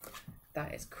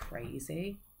 That is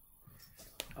crazy.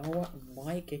 Oh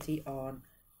my giddy aunt.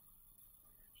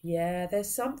 Yeah,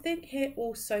 there's something here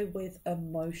also with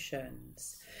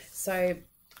emotions. So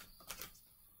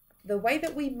the way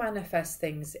that we manifest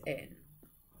things in,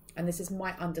 and this is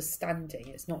my understanding,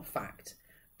 it's not fact,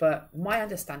 but my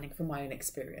understanding from my own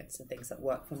experience and things that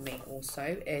work for me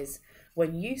also is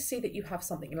when you see that you have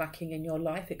something lacking in your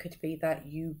life, it could be that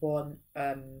you want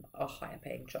a higher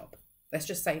paying job. Let's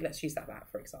just say, let's use that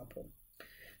for example.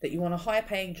 that you want a higher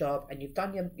paying job, and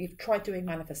you've tried doing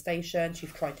manifestations,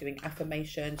 you've tried doing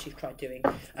affirmations, you've tried doing,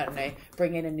 I don't know,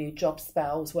 bringing in new job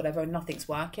spells, whatever, and nothing's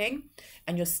working,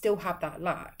 and you still have that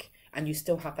lack and you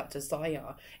still have that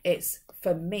desire. It's,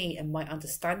 for me, and my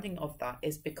understanding of that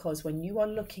is because when you are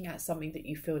looking at something that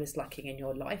you feel is lacking in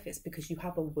your life, it's because you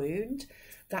have a wound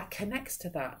that connects to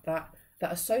that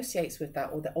associates with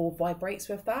that, or vibrates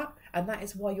with that, and that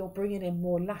is why you're bringing in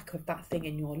more lack of that thing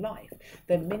in your life.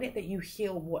 The minute that you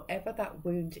heal whatever that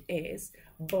wound is,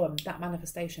 boom, that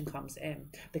manifestation comes in,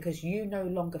 because you no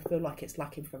longer feel like it's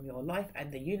lacking from your life,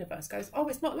 and the universe goes, oh,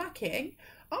 it's not lacking.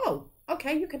 Oh,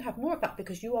 okay, you can have more of that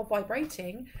because you are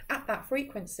vibrating at that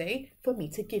frequency for me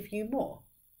to give you more.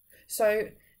 So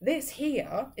this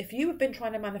here, if you have been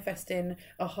trying to manifest in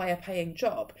a higher paying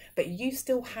job, but you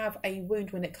still have a wound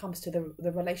when it comes to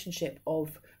the relationship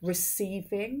of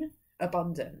receiving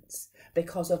abundance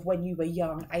because of when you were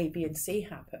young, A, B, and C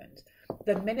happened,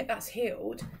 the minute that's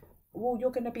healed, well, you're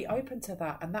going to be open to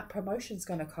that, and that promotion's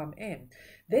going to come in.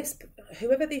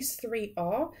 Whoever these three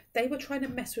are, they were trying to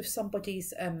mess with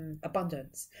somebody's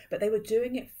abundance, but they were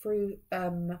doing it through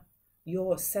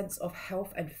your sense of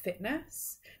health and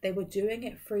fitness. They were doing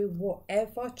it through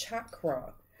whatever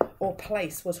chakra or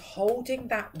place was holding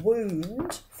that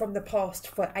wound from the past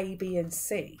for A, B, and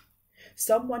C.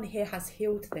 Someone here has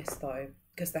healed this though,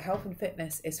 because the health and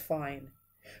fitness is fine.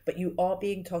 But you are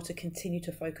being told to continue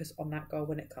to focus on that goal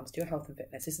when it comes to your health and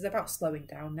fitness. This is about slowing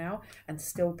down now and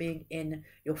still being in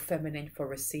your feminine for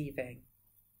receiving.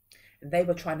 And they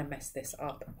were trying to mess this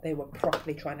up. They were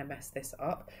properly trying to mess this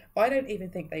up. I don't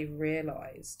even think they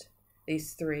realised,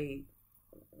 these three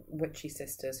witchy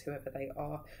sisters, whoever they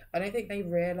are, I don't think they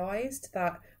realised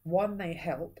that, one, they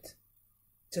helped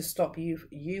to stop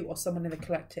you or someone in the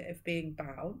collective being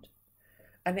bound.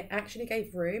 And it actually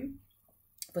gave room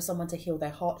for someone to heal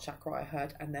their heart chakra, I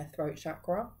heard, and their throat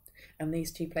chakra. And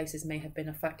these two places may have been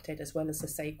affected, as well as the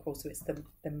sacral, so it's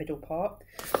the middle part.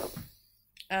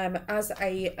 As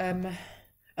a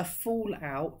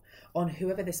fallout on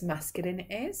whoever this masculine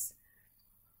is,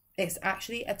 it's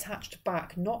actually attached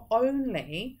back not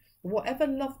only whatever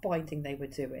love binding they were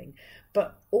doing,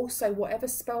 but also whatever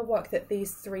spell work that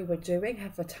these three were doing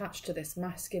have attached to this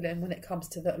masculine when it comes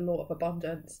to the law of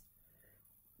abundance.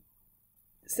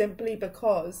 Simply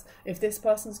because if this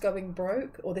person's going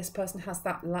broke, or this person has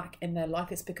that lack in their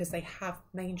life, it's because they have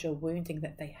major wounding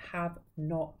that they have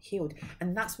not healed.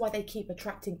 And that's why they keep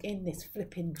attracting in this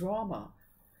flipping drama,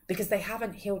 because they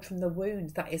haven't healed from the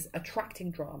wound that is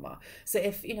attracting drama. So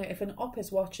if an op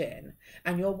is watching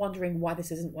and you're wondering why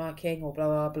this isn't working or blah,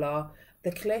 blah, blah,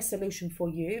 the clear solution for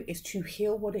you is to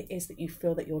heal what it is that you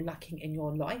feel that you're lacking in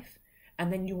your life.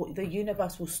 And then the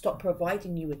universe will stop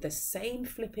providing you with the same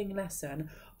flipping lesson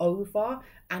over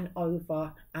and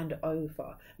over and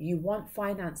over. You want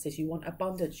finances, you want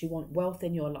abundance, you want wealth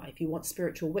in your life, you want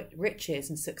spiritual riches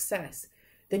and success.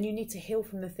 Then you need to heal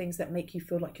from the things that make you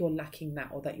feel like you're lacking that,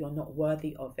 or that you're not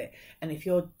worthy of it. And if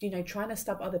you're, trying to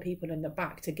stab other people in the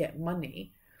back to get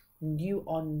money, you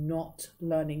are not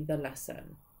learning the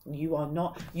lesson. You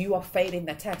are failing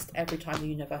the test every time the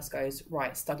universe goes,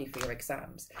 right, study for your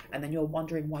exams. And then you're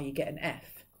wondering why you get an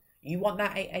F. You want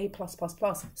that A+++.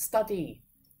 Study.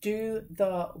 Do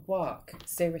the work.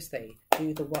 Seriously,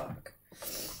 do the work.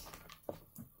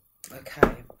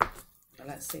 Okay. Now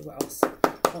let's see what else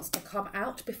wants to come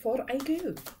out before I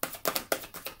go.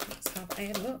 Let's have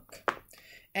a look.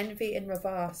 Envy in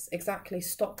reverse. Exactly.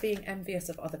 Stop being envious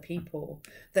of other people.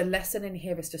 The lesson in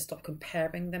here is to stop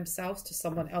comparing themselves to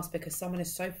someone else, because someone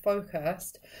is so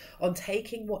focused on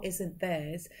taking what isn't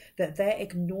theirs that they're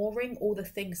ignoring all the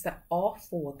things that are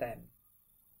for them.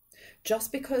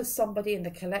 Just because somebody in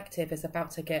the collective is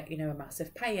about to get, a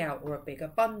massive payout or a big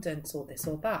abundance or this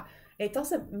or that, it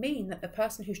doesn't mean that the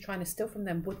person who's trying to steal from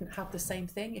them wouldn't have the same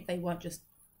thing if they weren't just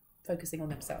focusing on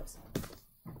themselves.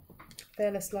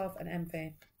 Fearless love and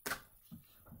envy.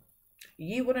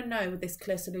 You want to know with this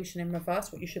clear solution in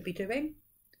reverse what you should be doing?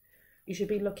 You should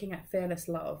be looking at fearless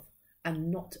love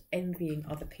and not envying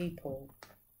other people.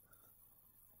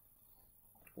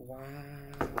 Wow,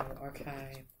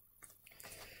 okay.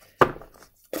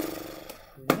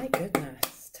 My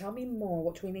goodness. Tell me more.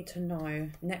 What do we need to know?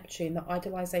 Neptune, the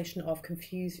idolization of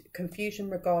confusion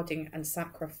regarding and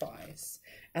sacrifice.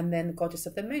 And then the goddess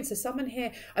of the moon. So someone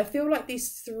here, I feel like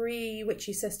these three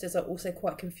witchy sisters are also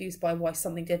quite confused by why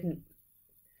something didn't.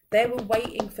 They were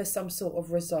waiting for some sort of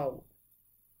result.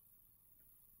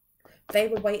 They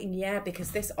were waiting,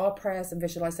 because our prayers and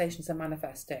visualizations are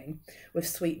manifesting with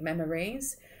sweet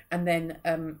memories. And then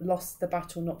lost the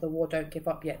battle, not the war, don't give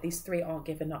up yet. These three aren't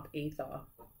giving up either.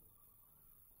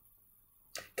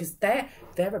 because their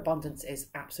abundance is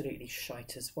absolutely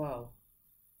shite as well.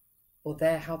 Or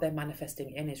how they're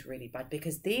manifesting in is really bad,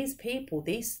 because these people,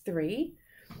 these three,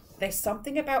 there's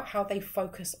something about how they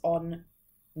focus on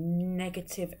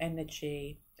negative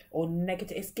energy or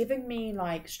negative. It's giving me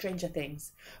like Stranger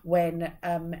Things when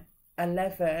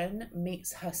 11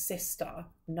 meets her sister,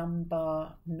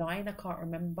 number 9, I can't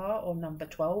remember, or number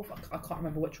 12, I can't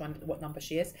remember what number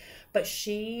she is, but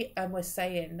she was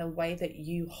saying the way that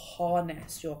you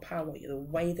harness your power, the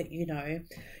way that you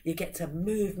get to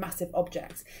move massive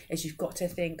objects, is you've got to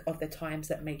think of the times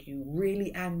that made you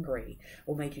really angry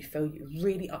or made you feel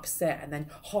really upset, and then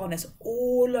harness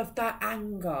all of that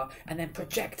anger and then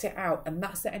project it out. And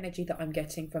that's the energy that I'm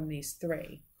getting from these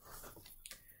three.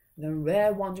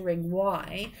 They're wondering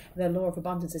why the law of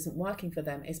abundance isn't working for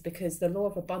them, is because the law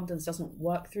of abundance doesn't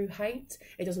work through hate.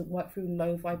 It doesn't work through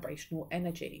low vibrational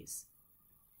energies.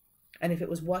 And if it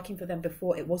was working for them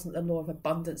before, it wasn't the law of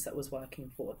abundance that was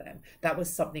working for them. That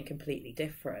was something completely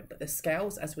different. But the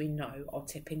scales, as we know, are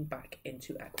tipping back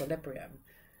into equilibrium.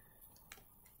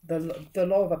 The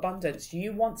law of abundance,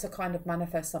 you want to kind of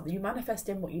manifest something. You manifest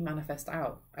in what you manifest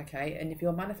out, okay? And if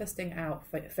you're manifesting out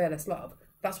fearless love,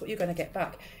 that's what you're going to get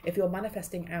back. If you're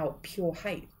manifesting out pure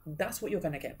hate, that's what you're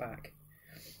going to get back.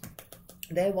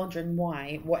 They're wondering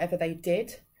why whatever they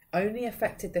did only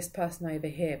affected this person over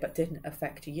here, but didn't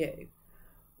affect you.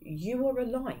 You are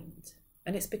aligned,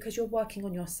 and it's because you're working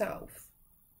on yourself.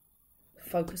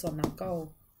 Focus on that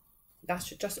goal. That's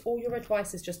just all your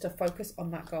advice, is just to focus on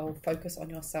that goal. Focus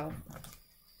on yourself.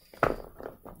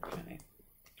 Okay.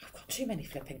 I've got too many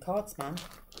flipping cards, man.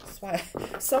 I swear.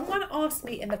 Someone asked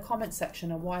me in the comment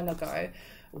section a while ago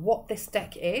what this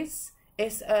deck is.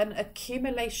 It's an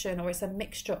accumulation, or it's a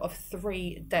mixture of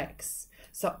 3 decks.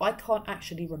 So I can't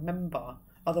actually remember.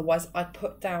 Otherwise, I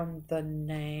put down the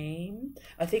name.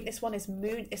 I think this one is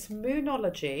Moon. It's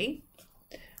Moonology.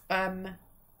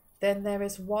 Then there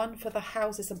is one for the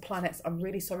houses and planets. I'm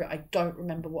really sorry, I don't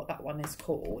remember what that one is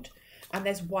called. And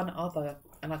there's one other,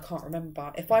 and I can't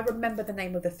remember. If I remember the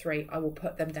name of the 3, I will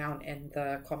put them down in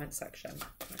the comment section.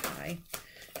 Okay.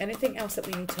 Anything else that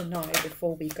we need to know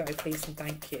before we go, please and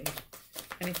thank you?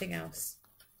 Anything else?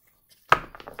 Come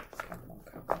on,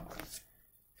 come on.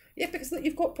 Yeah, because look,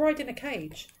 you've got Bride in a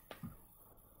Cage.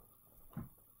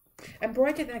 And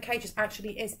Bride in a Cage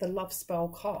actually is the love spell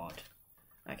card.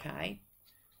 Okay.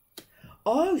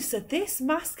 Oh, so this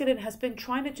masculine has been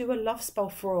trying to do a love spell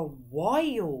for a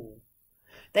while.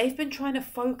 They've been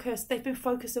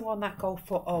focusing on that goal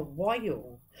for a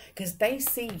while, because they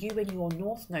see you in your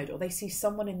north node, or they see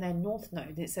someone in their north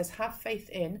node. It says, have faith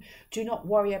in, do not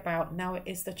worry about, now it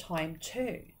is the time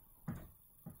to.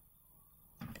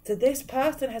 So this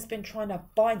person has been trying to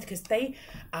bind, because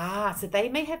so they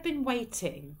may have been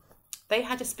waiting. They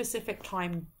had a specific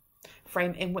time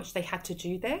frame in which they had to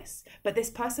do this, but this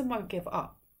person won't give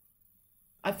up.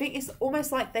 I think it's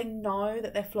almost like they know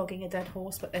that they're flogging a dead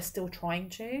horse, but they're still trying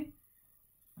to,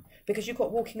 because you've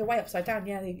got walking away upside down.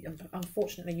 Yeah,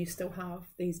 unfortunately you still have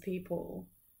these people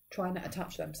trying to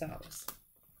attach themselves,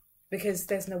 because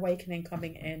there's an awakening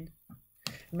coming in.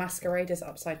 Masquerade is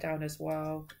upside down as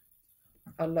well.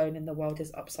 Alone in the World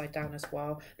is upside down as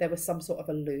well. There was some sort of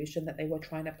illusion that they were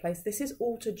trying to place. This is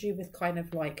all to do with kind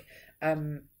of like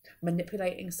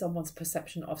manipulating someone's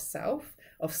perception of self,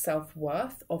 of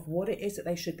self-worth, of what it is that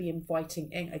they should be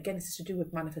inviting in. Again, this is to do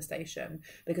with manifestation,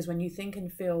 because when you think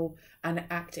and feel and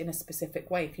act in a specific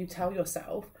way, if you tell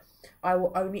yourself, I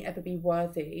will only ever be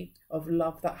worthy of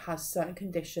love that has certain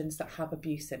conditions that have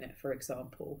abuse in it, for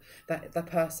example, that the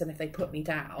person, if they put me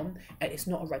down, it's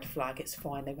not a red flag, it's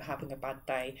fine, they were having a bad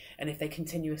day, and if they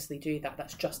continuously do that,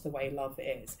 that's just the way love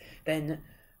is, then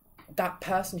that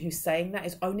person who's saying that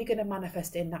is only going to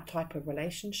manifest in that type of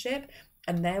relationship.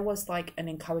 And there was like an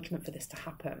encouragement for this to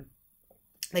happen.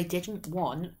 They didn't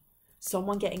want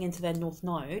someone getting into their north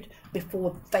node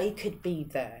before they could be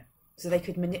there, so they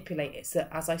could manipulate it. So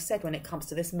as I said, when it comes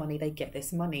to this money, they get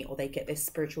this money, or they get this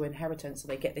spiritual inheritance, or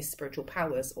they get this spiritual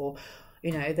powers, or,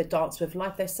 you know, the dance with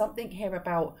life. There's something here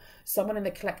about someone in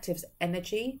the collective's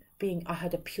energy being, I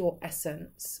had a pure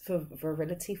essence for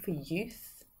virility, for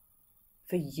youth.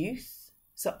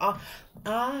 So, I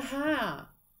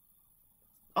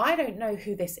don't know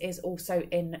who this is also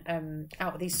in,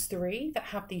 out of these 3 that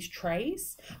have these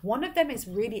trays. One of them is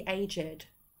really aged.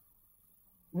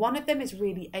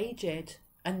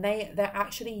 And they're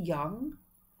actually young,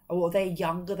 or they're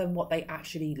younger than what they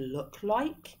actually look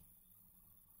like.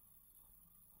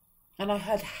 And I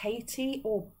heard Haiti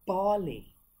or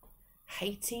Bali.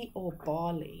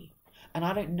 And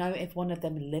I don't know if one of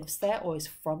them lives there or is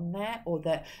from there, or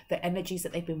the energies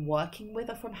that they've been working with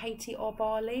are from Haiti or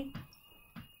Bali.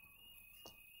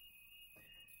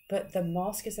 But the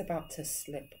mask is about to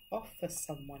slip off for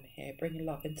someone here. Bring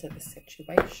love into the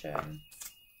situation.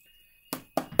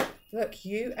 Look,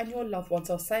 you and your loved ones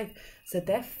are safe. So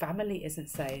their family isn't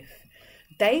safe.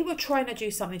 They were trying to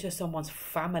do something to someone's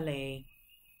family.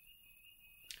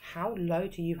 How low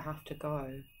do you have to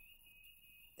go?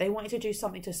 They wanted to do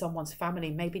something to someone's family.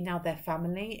 Maybe now their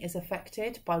family is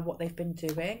affected by what they've been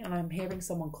doing. And I'm hearing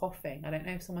someone coughing. I don't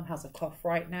know if someone has a cough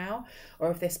right now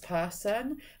or if this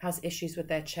person has issues with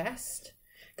their chest.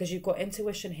 Because you've got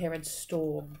intuition here and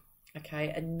storm. Okay.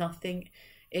 And nothing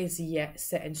is yet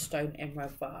set in stone in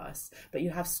reverse. But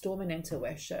you have storm and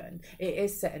intuition. It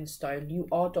is set in stone. You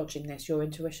are dodging this. Your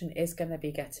intuition is going to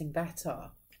be getting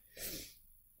better.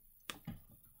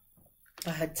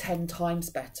 I had 10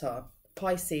 times better.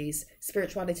 Pisces,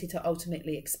 spirituality to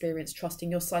ultimately experience,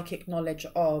 trusting your psychic knowledge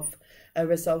of,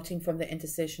 resulting from the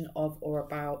indecision of or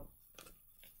about,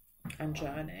 and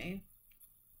journey.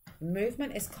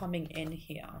 Movement is coming in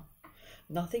here.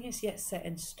 Nothing is yet set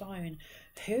in stone.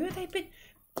 Who have they been?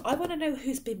 I want to know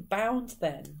who's been bound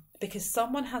then, because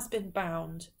someone has been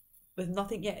bound with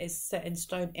nothing yet is set in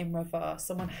stone in reverse.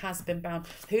 Someone has been bound.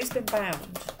 Who's been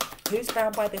bound? Who's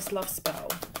bound by this love spell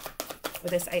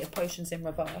with this 8 of potions in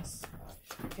reverse?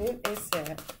 Who is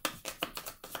it?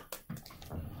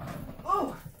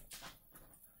 Oh!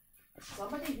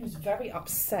 Somebody who's very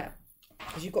upset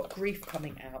because you've got grief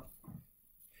coming out.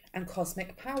 And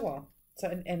cosmic power. So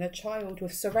an inner child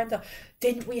with surrender.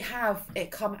 Didn't we have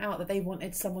it come out that they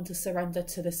wanted someone to surrender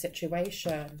to the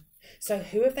situation? So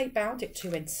who have they bound it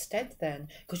to instead then?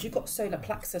 Because you've got solar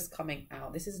plexus coming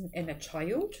out. This is an inner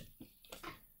child.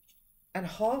 And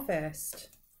harvest.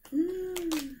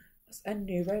 A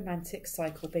new romantic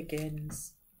cycle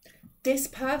begins. This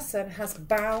person has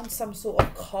bound some sort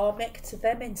of karmic to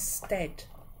them instead.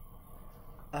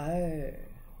 Oh.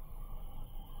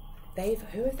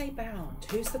 Who have they bound?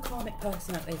 Who's the karmic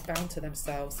person that they've bound to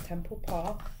themselves? Temple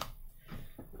Path.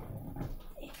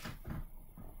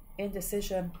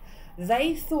 Indecision.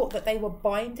 They thought that they were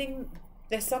binding.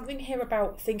 There's something here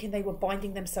about thinking they were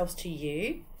binding themselves to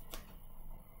you.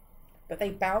 But they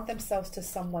bound themselves to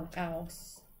someone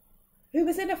else. Who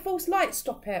was in a false light?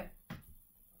 Stop it.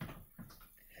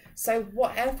 So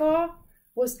whatever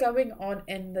was going on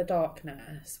in the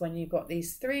darkness when you got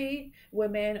these 3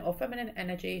 women or feminine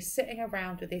energy sitting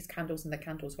around with these candles and the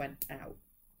candles went out.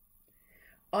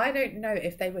 I don't know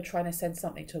if they were trying to send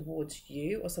something towards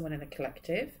you or someone in the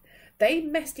collective. They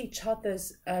messed each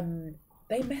other's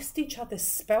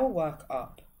spell work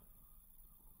up.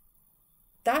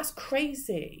 That's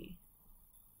crazy.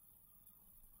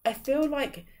 I feel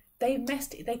like they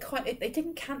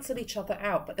didn't cancel each other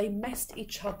out, but they messed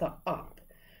each other up.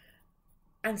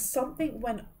 And something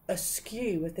went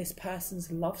askew with this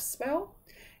person's love spell.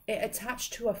 It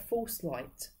attached to a false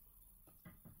light.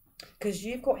 Because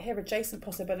you've got here adjacent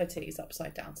possibilities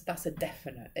upside down. So that's a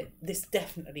definite. This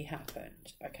definitely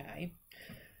happened. Okay.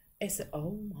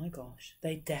 Oh my gosh.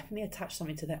 They definitely attach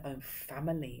something to their own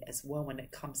family as well when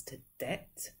it comes to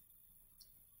debt.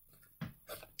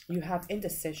 You have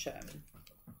indecision.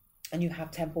 And you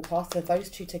have Temple Path. So those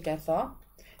two together,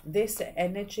 this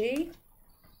energy,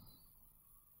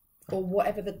 or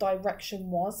whatever the direction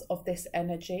was of this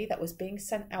energy that was being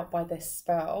sent out by this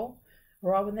spell,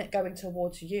 rather than it going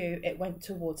towards you, it went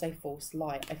towards a false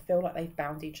light. I feel like they've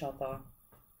bound each other.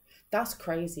 That's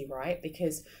crazy, right?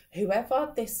 Because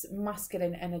whoever this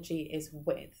masculine energy is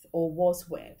with, or was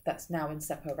with, that's now in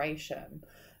separation,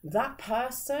 that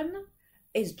person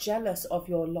is jealous of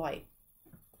your light.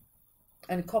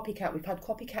 And copycat, we've had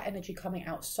copycat energy coming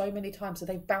out so many times, so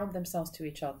they've bound themselves to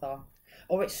each other.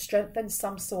 Or it strengthens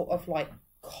some sort of like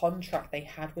contract they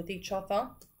had with each other.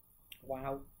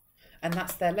 Wow. And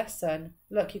that's their lesson.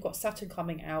 Look, you've got Saturn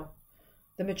coming out.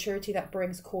 The maturity that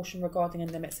brings caution regarding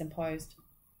and limits imposed.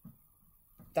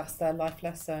 That's their life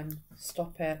lesson.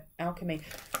 Stop it. Alchemy.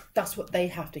 That's what they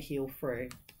have to heal through.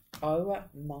 Oh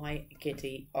my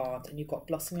giddy aunt. And you've got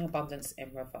blossoming abundance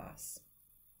in reverse.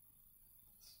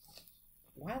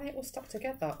 Why are they all stuck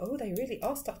together? Oh, they really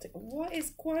are stuck together. What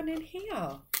is going on in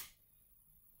here?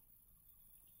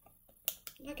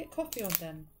 I get coffee on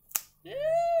them.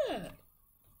 Ugh.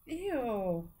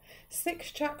 Ew.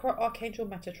 6th chakra, Archangel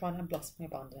Metatron, and blossoming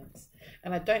abundance.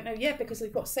 And I don't know, yeah, because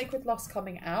we've got sacred lust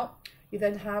coming out. You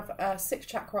then have 6th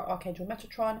chakra, Archangel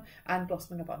Metatron, and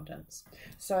blossoming abundance.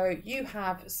 So you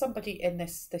have somebody in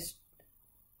this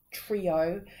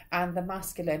trio, and the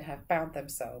masculine have bound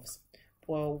themselves.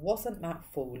 Well, wasn't that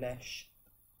foolish?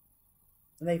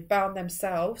 They've bound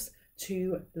themselves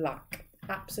to lack,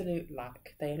 absolute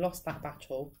lack. They lost that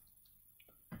battle.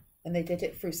 And they did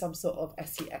it through some sort of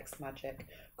SEX magic.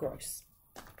 Gross.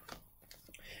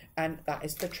 And that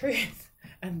is the truth.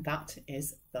 And that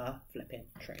is the flipping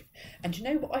truth. And you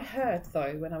know what I heard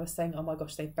though when I was saying, oh my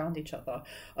gosh, they found each other?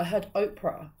 I heard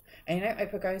Oprah. And you know,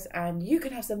 Oprah goes, and you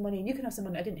can have some money and you can have some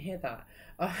money. I didn't hear that.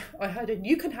 I heard it,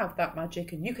 you can have that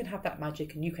magic and you can have that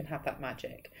magic and you can have that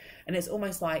magic. And it's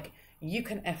almost like you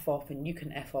can F off and you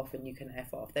can F off and you can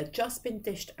F off. They've just been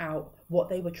dished out what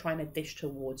they were trying to dish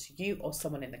towards you or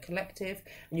someone in the collective.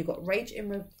 And you've got Rage in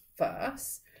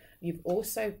reverse. You've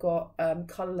also got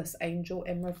Colourless Angel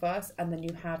in reverse, and then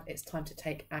you have It's Time to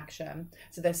Take Action.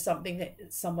 So there's something that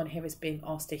someone here is being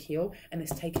asked to heal, and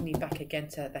it's taking me back again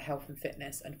to the health and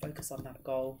fitness and focus on that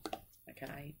goal.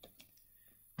 Okay.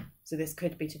 So this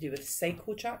could be to do with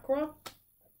sacral chakra.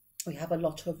 We have a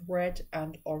lot of red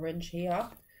and orange here.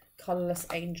 Colourless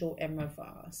Angel in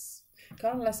reverse.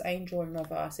 Colourless Angel in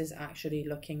reverse is actually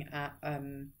looking at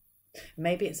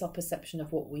maybe it's our perception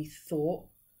of what we thought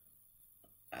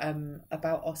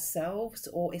about ourselves,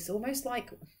 or it's almost like,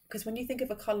 because when you think of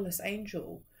a colourless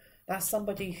angel, that's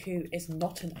somebody who is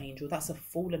not an angel, that's a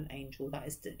fallen angel, that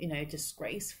is, you know,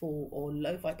 disgraceful or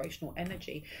low vibrational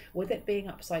energy. With it being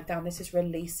upside down, this is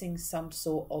releasing some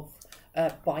sort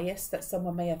of bias that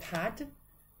someone may have had,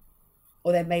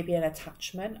 or there may be an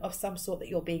attachment of some sort that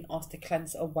you're being asked to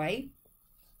cleanse away.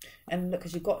 And look,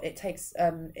 because you've got, it takes,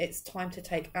 it's time to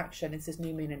take action. This is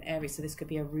new moon in Aries, so this could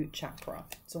be a root chakra.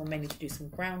 Someone may need to do some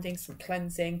grounding, some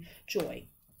cleansing, joy,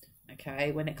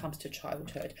 okay, when it comes to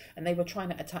childhood. And they were trying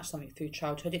to attach something through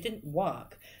childhood. It didn't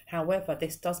work. However,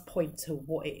 this does point to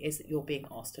what it is that you're being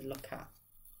asked to look at.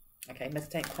 Okay,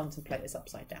 meditate, contemplate is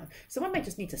upside down. Someone may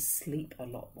just need to sleep a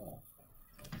lot more.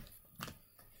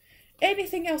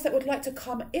 Anything else that would like to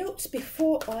come out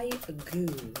before I go?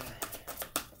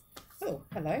 Oh,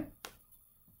 hello.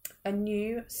 A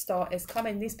new start is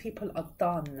coming. These people are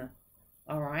done.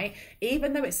 All right.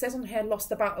 Even though it says on here, lost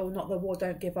the battle, not the war,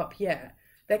 don't give up yet.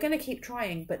 They're going to keep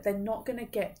trying, but they're not going to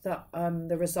get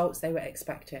the results they were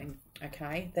expecting.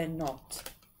 Okay. They're not.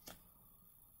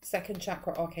 Second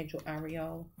chakra, Archangel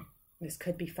Ariel. This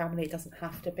could be family. It doesn't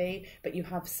have to be. But you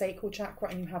have sacral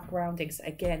chakra and you have grounding. So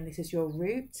again, this is your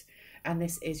root. And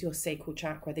this is your sacral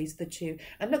chakra. These are the two.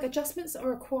 And look, adjustments are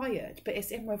required, but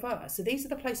it's in reverse. So these are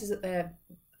the places that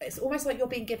it's almost like you're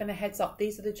being given a heads up.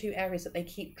 These are the two areas that they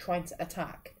keep trying to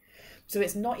attack. So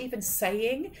it's not even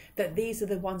saying that these are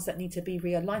the ones that need to be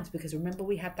realigned, because remember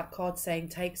we had that card saying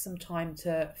take some time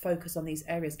to focus on these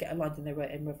areas, get aligned, and they were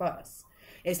in reverse.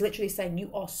 It's literally saying you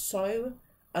are so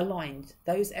aligned.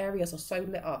 Those areas are so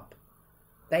lit up.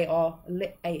 They are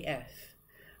lit AF.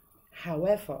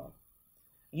 However,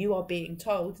 you are being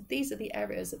told these are the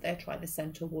areas that they're trying to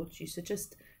send towards you. So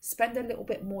just spend a little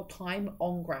bit more time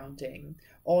on grounding,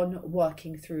 on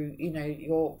working through, you know,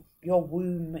 your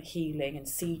womb healing and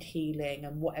seed healing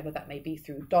and whatever that may be,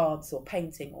 through dance or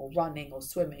painting or running or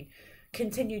swimming.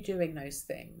 Continue doing those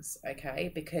things, okay?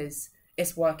 Because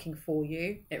it's working for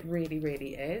you. It really,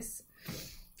 really is.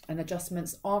 And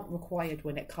adjustments aren't required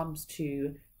when it comes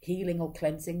to healing or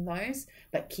cleansing those,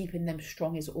 but keeping them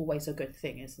strong is always a good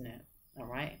thing, isn't it? All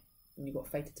right, and you've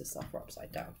got fated to suffer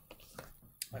upside down.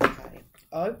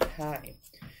 Okay.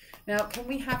 Now, can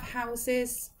we have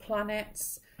houses,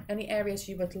 planets, any areas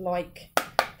you would like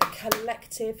the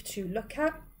collective to look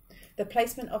at? The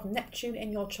placement of Neptune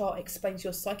in your chart explains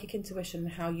your psychic intuition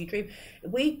and how you dream.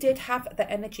 We did have the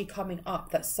energy coming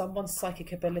up that someone's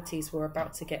psychic abilities were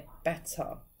about to get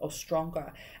better or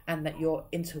stronger, and that your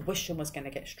intuition was going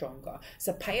to get stronger.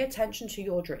 So pay attention to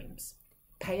your dreams.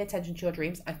 Pay attention to your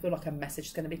dreams. I feel like a message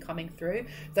is going to be coming through.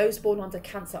 Those born under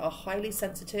Cancer are highly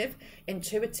sensitive,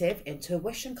 intuitive,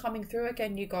 intuition coming through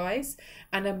again, you guys,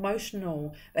 and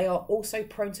emotional. They are also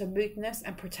prone to moodiness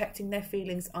and protecting their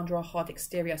feelings under a hard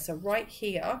exterior. So right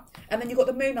here, and then you've got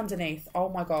the moon underneath. Oh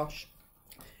my gosh.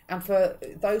 And for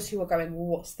those who are going, well,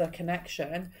 what's the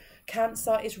connection?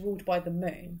 Cancer is ruled by the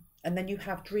moon. And then you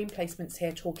have dream placements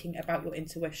here talking about your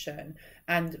intuition,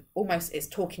 and almost it's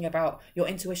talking about your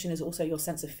intuition is also your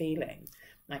sense of feeling.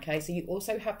 Okay, so you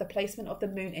also have the placement of the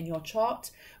moon in your chart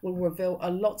will reveal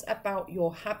a lot about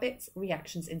your habits,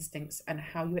 reactions, instincts, and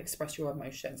how you express your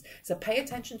emotions. So pay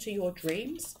attention to your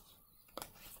dreams.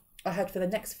 I heard for the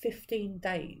next 15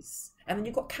 days. And then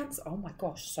you've got Cancer. Oh my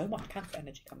gosh, so much Cancer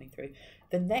energy coming through.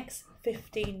 The next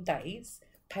 15 days,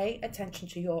 pay attention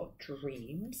to your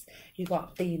dreams. You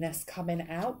got Venus coming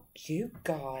out. You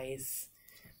guys,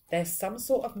 there's some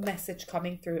sort of message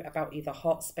coming through about either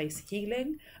heart space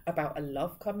healing, about a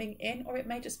love coming in, or it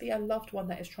may just be a loved one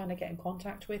that is trying to get in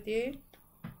contact with you.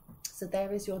 So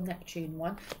there is your Neptune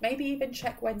one. Maybe even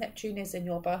check where Neptune is in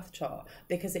your birth chart,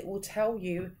 because it will tell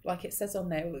you, like it says on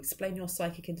there, it will explain your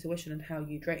psychic intuition and how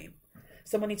you dream.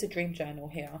 Someone needs a dream journal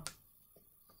here.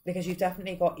 because you've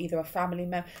definitely got either a family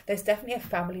member. There's definitely a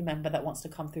family member that wants to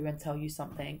come through and tell you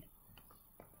something.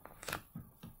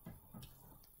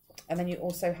 And then you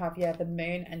also have, yeah, the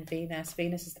moon and Venus.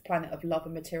 Venus is the planet of love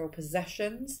and material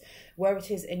possessions. Where it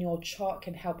is in your chart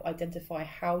can help identify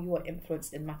how you are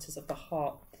influenced in matters of the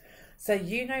heart. So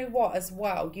you know what as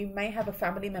well, you may have a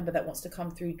family member that wants to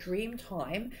come through dream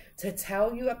time to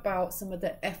tell you about some of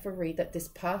the effery that this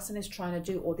person is trying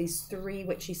to do, or these three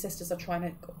witchy sisters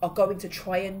are going to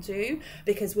try and do.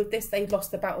 Because with this, they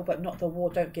lost the battle but not the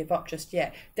war. Don't give up just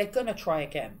yet. They're going to try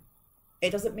again.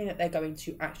 It doesn't mean that they're going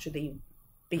to actually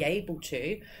be able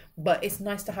to, but it's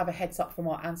nice to have a heads up from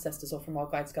our ancestors or from our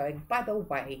guides going, by the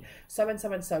way, so and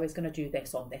so and so is going to do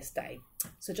this on this day,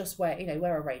 so just wear, you know,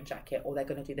 wear a rain jacket, or they're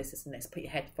going to do this and this, put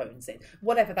your headphones in,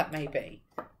 whatever that may be.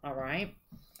 All right,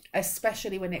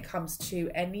 especially when it comes to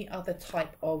any other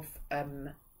type of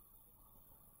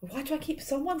why do I keep,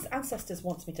 someone's ancestors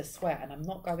wants me to swear and I'm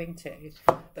not going to,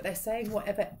 but they're saying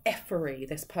whatever effery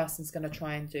this person's going to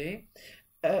try and do.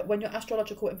 When your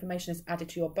astrological information is added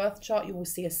to your birth chart, you will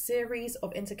see a series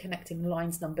of interconnecting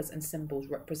lines, numbers, and symbols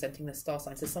representing the star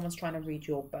signs. So someone's trying to read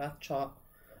your birth chart,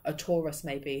 a Taurus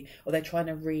maybe, or they're trying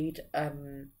to read,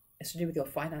 it's to do with your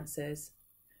finances.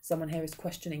 Someone here is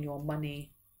questioning your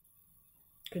money.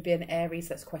 Could be an Aries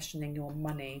that's questioning your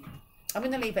money. I'm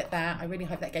going to leave it there. I really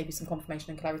hope that gave you some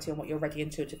confirmation and clarity on what you already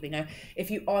intuitively know. If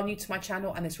you are new to my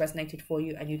channel and this resonated for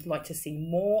you and you'd like to see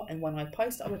more, and when I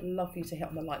post, I would love for you to hit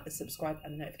on the like, the subscribe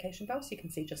and the notification bell so you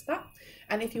can see just that.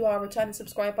 And if you are a returning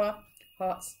subscriber,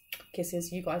 hearts,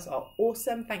 kisses, you guys are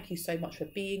awesome. Thank you so much for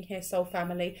being here, soul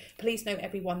family. Please note,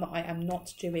 everyone, that I am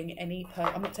not doing any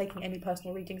I'm not taking any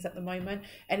personal readings at the moment.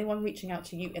 Anyone reaching out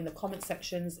to you in the comment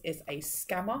sections is a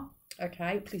scammer.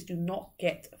 Okay, please do not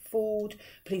get fooled.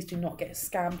 Please do not get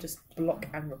scammed. Just block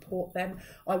and report them.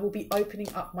 I will be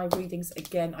opening up my readings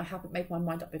again. I haven't made my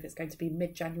mind up if it's going to be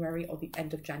mid-January or the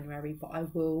end of January, but I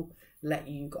will let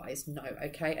you guys know.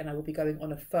 Okay, and I will be going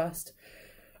on a first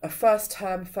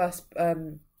come, first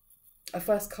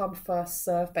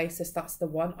serve basis. That's the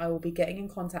one. I will be getting in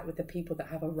contact with the people that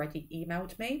have already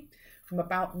emailed me from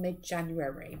about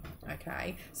mid-January.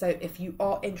 Okay, so if you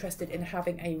are interested in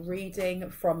having a reading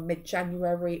from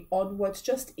mid-January onwards,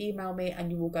 just email me and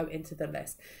you will go into the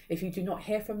list. If you do not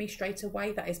hear from me straight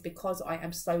away, that is because I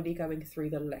am slowly going through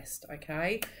the list.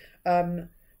 Okay,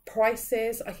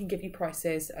 prices, I can give you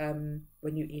prices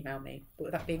when you email me. But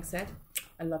with that being said,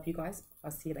 I love you guys.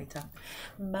 I'll see you later.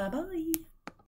 Bye bye.